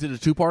it. Oh, is it a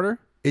two-parter?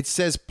 It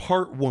says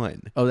Part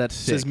 1. Oh, that's It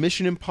sick. says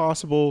Mission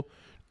Impossible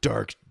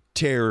Dark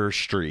Terror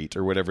Street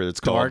or whatever it's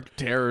called. Dark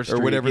Terror Street.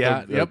 Or whatever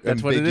yeah, the yep,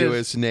 that's what it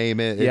ambiguous is. name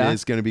it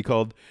is going to be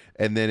called.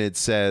 And then it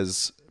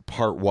says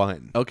Part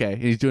 1. Okay,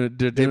 he's doing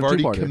They've a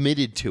already two-parter.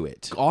 committed to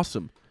it.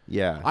 Awesome.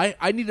 Yeah. I'm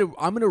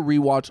gonna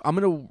rewatch. I'm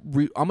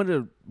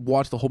gonna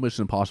watch the whole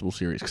Mission Impossible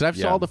series because I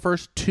saw the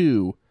first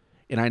 2,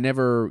 and I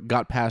never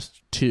got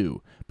past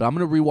 2. But I'm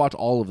gonna rewatch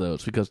all of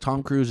those because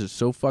Tom Cruise is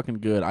so fucking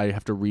good. I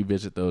have to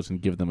revisit those and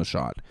give them a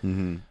shot.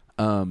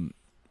 Mm-hmm.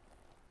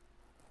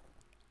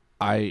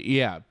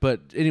 But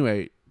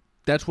anyway,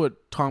 that's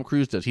what Tom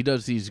Cruise does. He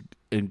does these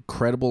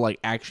incredible like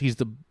action.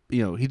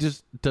 He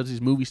just does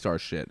these movie star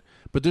shit.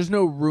 But there's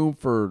no room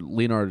for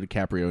Leonardo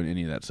DiCaprio in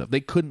any of that stuff. They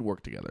couldn't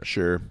work together.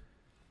 Sure.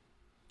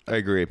 I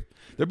agree.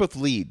 They're both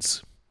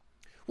leads.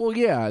 Well,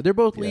 yeah, they're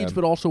both leads,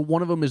 but also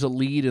one of them is a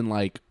lead in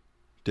like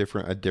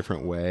A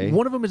different way.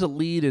 one of them is a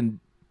lead in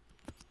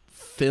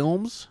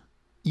films.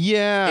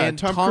 Yeah, And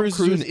Tom Cruise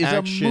doing is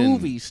action. a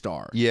movie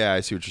star. Yeah, I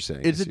see what you're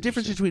saying. It's a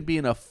difference between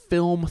being a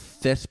film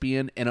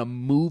thespian and a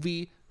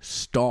movie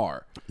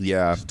star.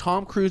 Yeah.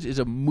 Tom Cruise is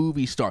a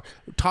movie star.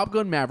 Top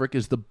Gun Maverick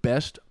is the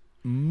best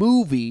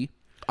movie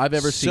I've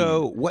ever seen.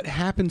 So, what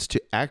happens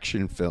to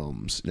action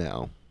films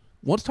now?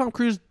 Once Tom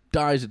Cruise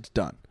dies, it's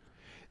done.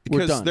 We're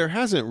Because done. there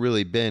hasn't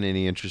really been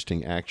any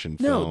interesting action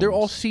films. No, they're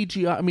all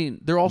CGI. I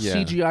mean, they're all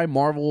CGI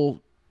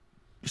Marvel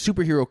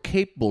superhero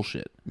cape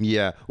bullshit.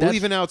 Yeah. Well, That's-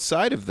 even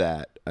outside of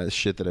that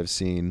shit that I've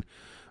seen,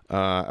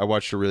 I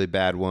watched a really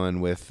bad one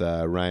with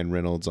Ryan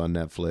Reynolds on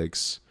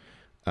Netflix.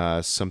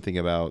 Something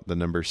about the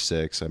number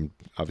 6. I'm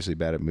obviously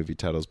bad at movie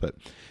titles, but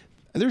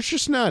there's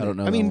just not. I don't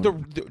know I mean,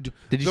 that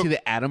Did you see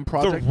the Atom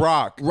Project? The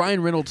Rock.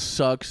 Ryan Reynolds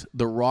sucks.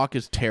 The Rock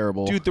is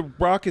terrible. Dude, The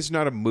Rock is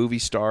not a movie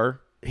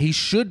star. He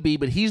should be,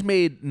 but he's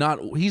made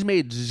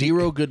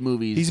 0 good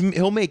movies.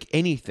 He'll make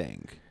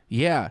anything.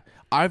 Yeah,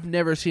 I've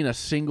never seen a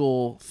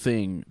single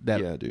thing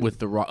that dude. with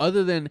the Rock,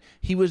 other than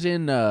he was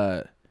in.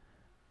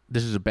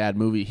 This is a bad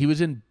movie. He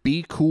was in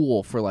Be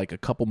Cool for like a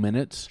couple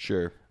minutes.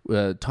 Sure.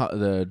 The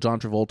John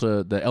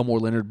Travolta, the Elmore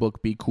Leonard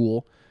book, Be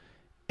Cool,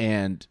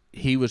 and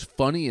he was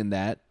funny in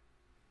that.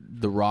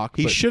 The Rock.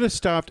 He but should have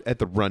stopped at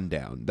The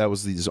Rundown. That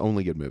was his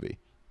only good movie.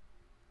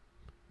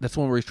 That's the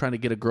one where he's trying to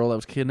get a girl that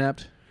was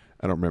kidnapped.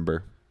 I don't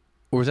remember.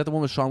 Or was that the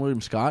one with Sean William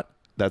Scott?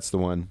 That's the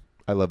one.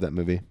 I love that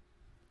movie.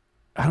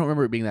 I don't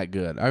remember it being that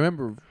good. I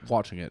remember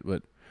watching it,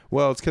 but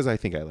Well, it's because I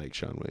think I like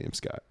Sean William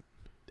Scott.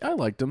 I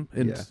liked him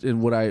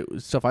in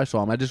what stuff I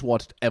saw him. I just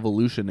watched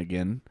Evolution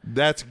again.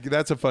 That's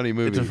a funny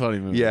movie. It's a funny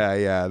movie.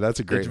 Yeah, that's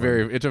a great.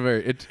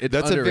 It's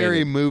that's underrated. a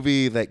very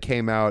movie that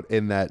came out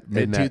in that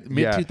mid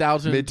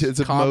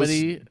 2000s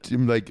comedy,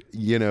 most,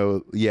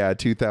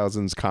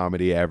 2000s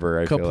comedy ever.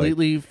 I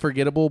completely feel like.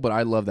 forgettable, but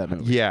I love that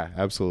movie. Yeah,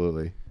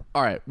 absolutely.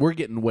 All right, we're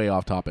getting way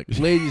off topic,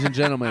 ladies and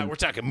gentlemen. We're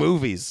talking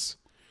movies.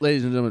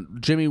 Ladies and gentlemen,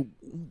 Jimmy,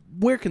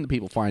 where can the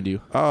people find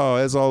you? Oh,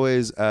 as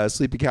always,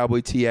 Sleepy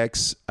Cowboy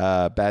TX,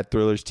 Bad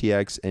Thrillers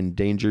TX, and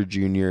Danger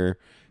Junior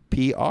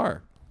PR.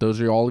 Those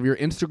are all of your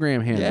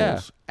Instagram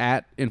handles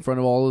in front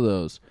of all of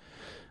those.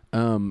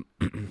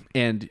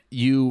 And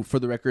you, for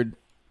the record,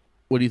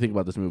 what do you think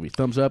about this movie?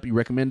 Thumbs up? You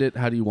recommend it?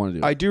 How do you want to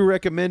do it? I do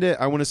recommend it.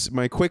 I want to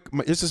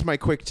this is my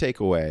quick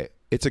takeaway.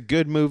 It's a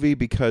good movie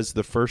because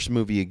the first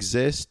movie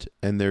exists,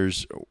 and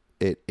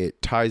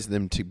it ties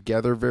them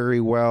together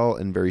very well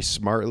and very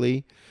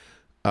smartly.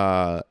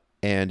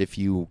 And if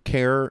you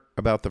care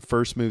about the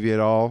first movie at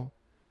all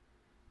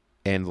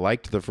and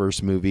liked the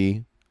first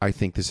movie, I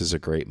think this is a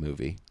great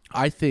movie.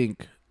 I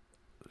think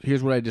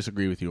here's what I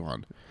disagree with you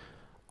on.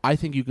 I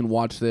think you can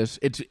watch this.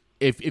 It's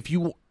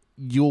you'll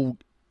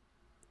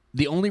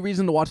the only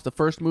reason to watch the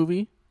first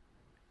movie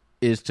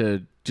is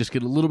to just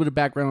get a little bit of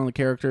background on the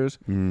characters.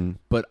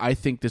 But I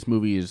think this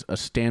movie is a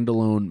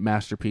standalone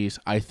masterpiece.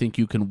 I think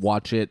you can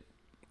watch it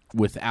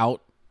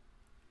without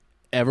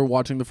ever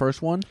watching the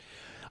first one.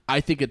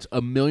 I think it's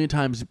a million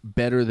times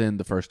better than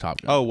the first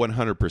Top Gun. Oh,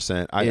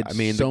 100%. I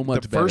mean, so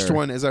much the first better.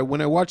 one,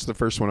 when I watched the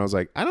first one, I was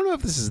like, I don't know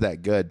if this is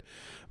that good.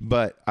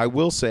 But I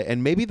will say,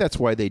 and maybe that's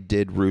why they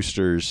did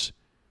Roosters.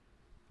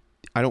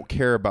 I don't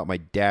care about my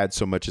dad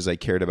so much as I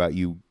cared about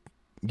you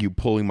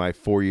pulling my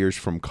 4 years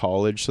from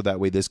college, so that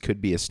way this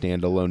could be a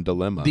standalone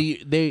dilemma.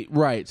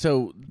 Right.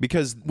 So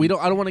because I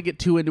don't want to get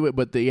too into it,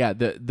 but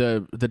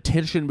the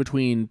tension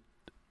between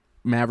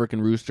Maverick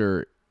and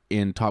Rooster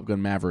in Top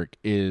Gun Maverick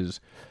is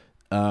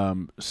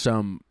it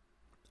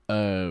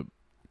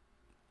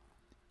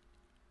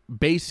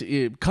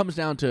comes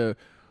down to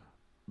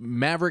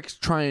Maverick's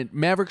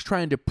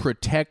trying to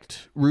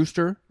protect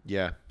Rooster.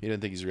 Yeah, he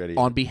didn't think he's ready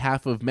on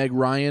behalf of Meg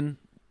Ryan,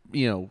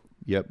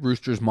 Yep.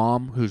 Rooster's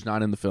mom, who's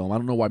not in the film. I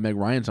don't know why Meg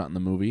Ryan's not in the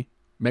movie.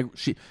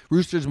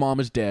 Rooster's mom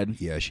is dead.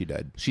 Yeah, she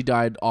died. She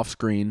died off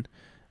screen.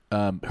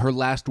 Her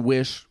last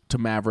wish to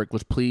Maverick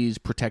was, please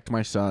protect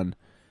my son.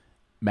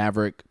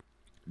 Maverick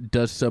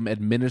does some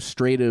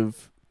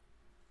administrative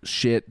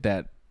shit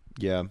that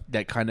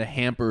kind of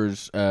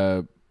hampers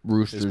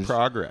Rooster's his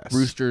progress.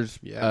 Rooster's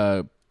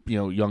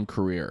young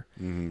career,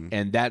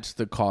 and that's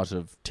the cause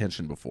of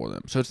tension before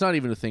them. So it's not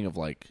even a thing of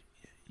like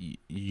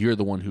you're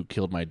the one who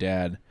killed my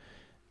dad,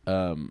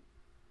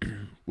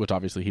 which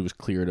obviously he was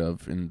cleared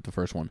of in the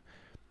first one.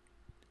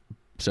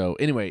 So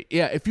anyway,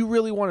 if you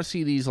really want to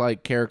see these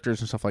like characters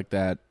and stuff like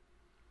that,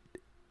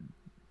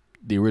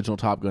 the original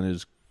Top Gun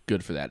is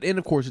good for that. And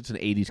of course, it's an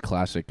 80s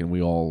classic, and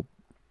we all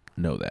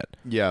know that.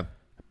 Yeah.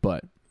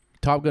 But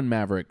Top Gun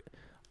Maverick,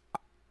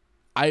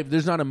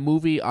 there's not a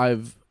movie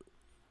I've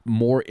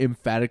more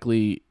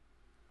emphatically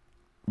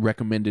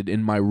recommended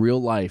in my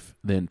real life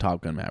than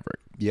Top Gun Maverick.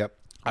 Yep.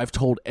 I've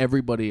told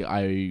everybody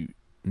I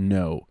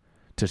know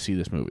to see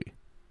this movie.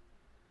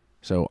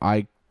 So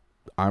I'm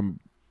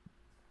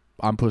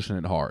pushing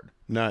it hard.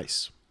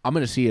 Nice. I'm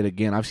going to see it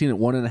again. I've seen it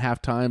 1.5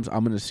 times.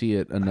 I'm going to see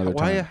it another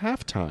time. Why a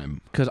halftime?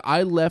 Because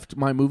I left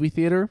my movie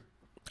theater.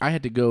 I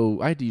had to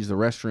use the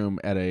restroom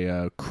at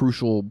a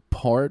crucial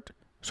part,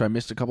 so I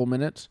missed a couple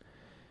minutes.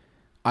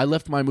 I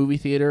left my movie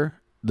theater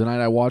the night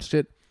I watched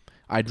it.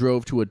 I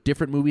drove to a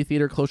different movie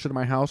theater closer to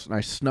my house, and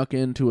I snuck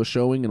into a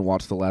showing and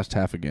watched the last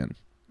half again.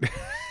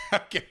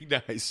 Okay,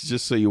 nice.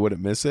 Just so you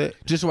wouldn't miss it?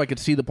 Just so I could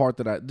see the part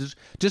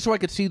just so I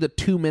could see the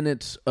 2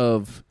 minutes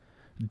of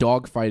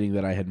dogfighting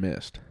that I had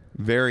missed.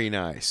 Very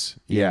nice.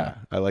 Yeah.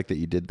 I like that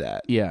you did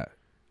that. Yeah.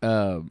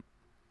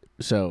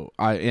 So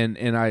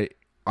I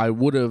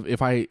would have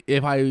if I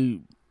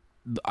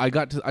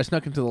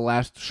snuck into the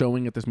last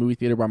showing at this movie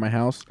theater by my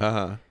house.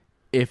 Uh-huh.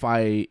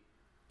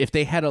 If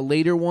they had a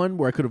later one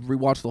where I could have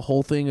rewatched the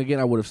whole thing again,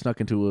 I would have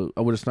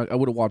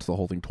watched the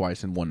whole thing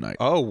twice in one night.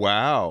 Oh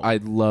wow. I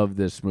love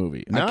this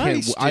movie.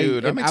 Nice,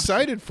 dude. I'm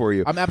excited for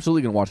you. I'm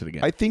absolutely going to watch it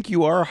again. I think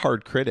you are a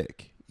hard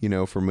critic.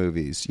 For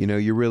movies,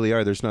 you really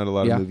are. There's not a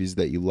lot of movies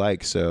that you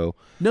like, so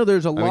no,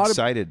 there's a I'm lot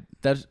excited.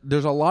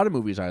 There's a lot of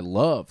movies I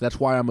love. That's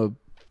why I'm a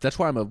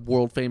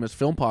world famous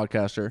film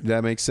podcaster.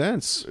 That makes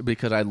sense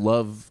because I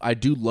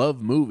do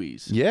love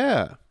movies.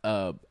 Yeah.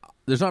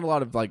 There's not a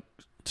lot of like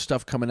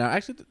stuff coming out.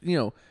 Actually,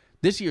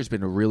 this year's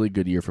been a really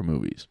good year for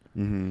movies.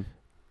 Mm-hmm.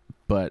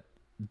 But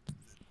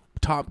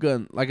Top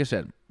Gun, like I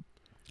said,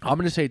 I'm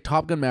going to say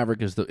Top Gun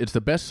Maverick it's the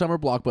best summer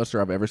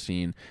blockbuster I've ever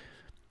seen.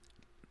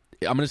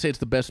 I'm going to say it's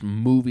the best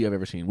movie I've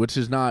ever seen, which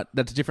is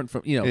that's different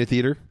from, in a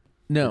theater?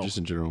 No. Or just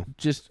in general?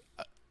 Just,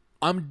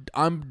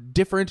 I'm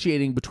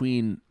differentiating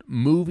between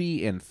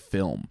movie and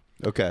film.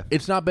 Okay.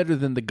 It's not better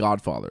than The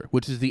Godfather,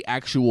 which is the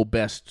actual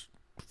best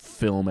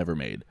film ever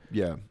made.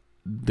 Yeah.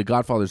 The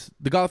Godfather's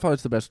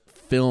the best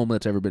film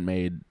that's ever been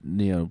made,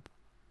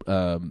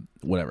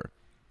 whatever.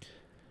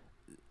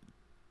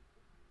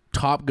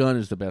 Top Gun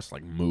is the best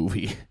like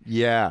movie.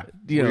 Yeah,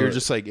 You know, you're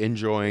just like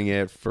enjoying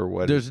it for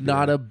what. There's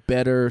not a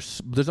better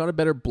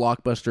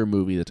blockbuster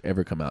movie that's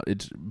ever come out.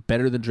 It's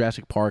better than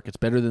Jurassic Park. It's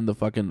better than the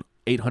fucking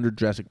 800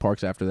 Jurassic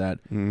Parks after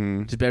that.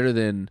 Mm-hmm. It's better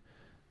than.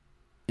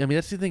 I mean,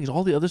 that's the thing is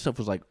all the other stuff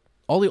was like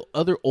all the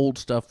other old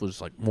stuff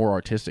was like more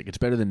artistic. It's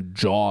better than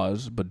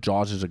Jaws, but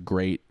Jaws is a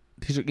great.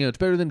 It's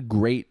better than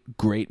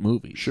great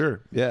movies.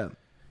 Sure. Yeah.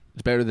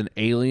 It's better than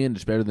Alien.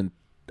 It's better than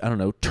I don't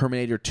know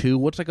Terminator 2.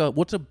 What's a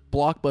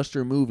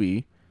blockbuster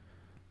movie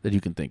that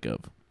you can think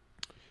of?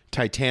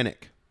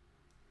 Titanic.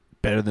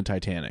 Better than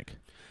Titanic.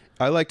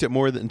 I liked it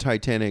more than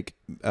Titanic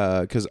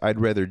because I'd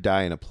rather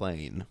die in a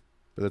plane,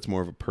 but that's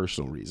more of a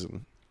personal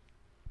reason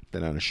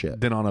than on a ship.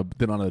 Than on a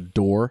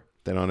door.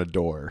 Than on a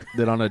door.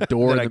 Than on a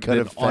door. That I could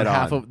have fed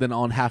on. Than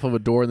on half of a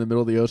door in the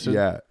middle of the ocean.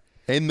 Yeah,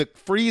 in the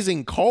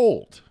freezing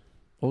cold.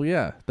 Oh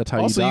yeah, that's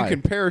how also, you die. You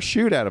can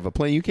parachute out of a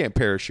plane. You can't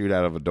parachute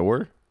out of a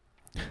door.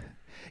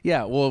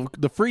 Yeah, well,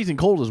 the freezing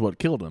cold is what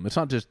killed him. It's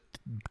not just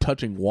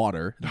touching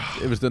water.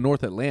 It was the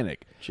North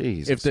Atlantic.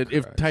 Jesus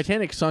If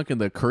Titanic sunk in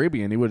the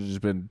Caribbean, he would have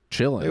just been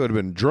chilling. He would have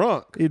been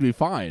drunk. He'd be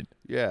fine.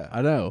 Yeah,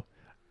 I know.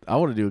 I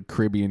want to do a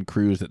Caribbean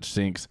cruise that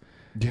sinks.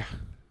 Yeah,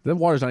 the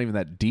water's not even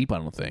that deep. I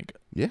don't think.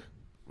 Yeah,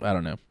 I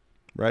don't know.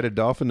 Ride a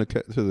dolphin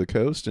to the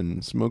coast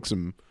and smoke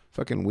some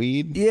fucking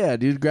weed. Yeah,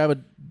 dude, grab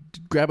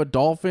a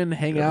dolphin,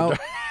 hang out.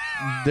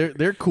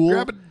 They're cool.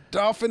 Grab a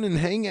dolphin and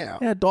hang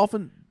out. Yeah,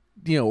 dolphin.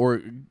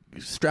 Or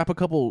strap a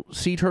couple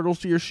sea turtles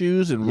to your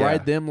shoes and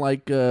ride them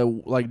like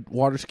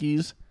water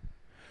skis.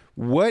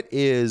 What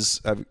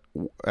is?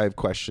 I have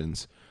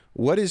questions.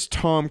 What is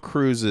Tom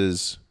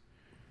Cruise's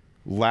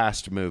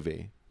last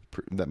movie?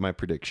 That my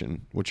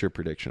prediction. What's your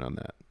prediction on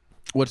that?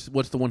 What's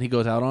the one he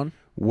goes out on?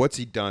 What's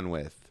he done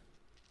with?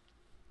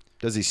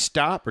 Does he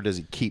stop or does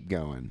he keep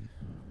going?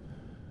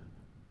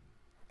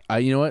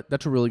 You know what?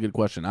 That's a really good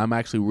question. I'm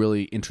actually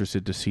really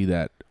interested to see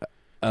that.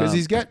 Because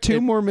he's got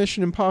two more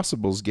Mission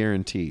Impossibles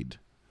guaranteed.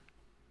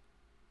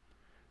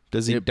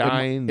 Does he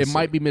die? It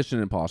might be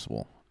Mission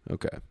Impossible.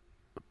 Okay.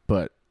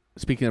 But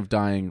speaking of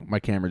dying, my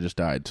camera just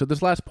died. So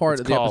this last part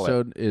of the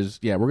episode is,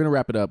 we're going to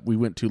wrap it up. We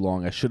went too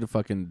long. We shouldn't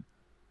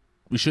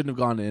have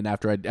gone in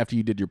after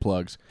you did your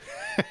plugs.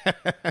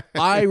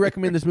 I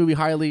recommend this movie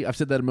highly. I've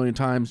said that a million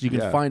times. You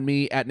can find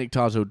me at Nick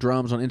Tazzo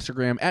Drums on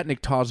Instagram, at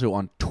Nick Tazzo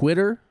on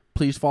Twitter.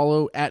 Please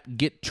follow at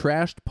Get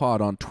Trashed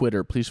Pod on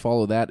Twitter. Please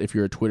follow that if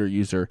you're a Twitter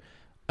user.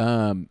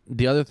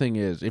 The other thing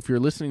is, if you're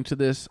listening to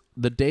this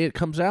the day it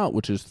comes out,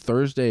 which is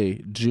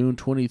Thursday, June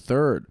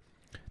 23rd,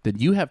 then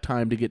you have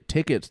time to get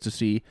tickets to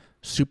see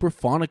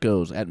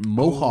Superphonicos at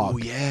Mohawk. Oh,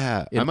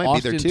 yeah. In I might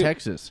Austin, be there too.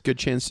 Texas. Good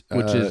chance.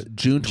 Which is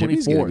June 24th.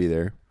 Jimmy's gonna be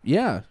there.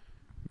 Yeah.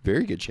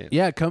 Very good chance.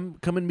 Yeah, come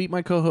and meet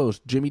my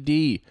co-host, Jimmy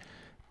D.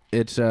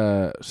 It's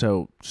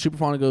so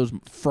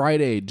Superphonicos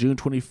Friday, June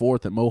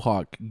 24th at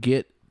Mohawk.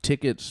 Get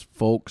tickets,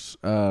 folks.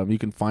 You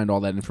can find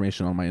all that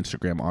information on my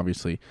Instagram,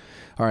 obviously.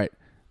 All right.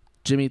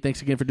 Jimmy,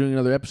 thanks again for doing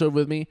another episode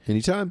with me.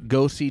 Anytime.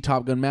 Go see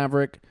Top Gun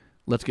Maverick.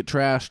 Let's get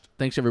trashed.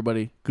 Thanks,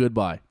 everybody.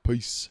 Goodbye.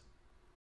 Peace.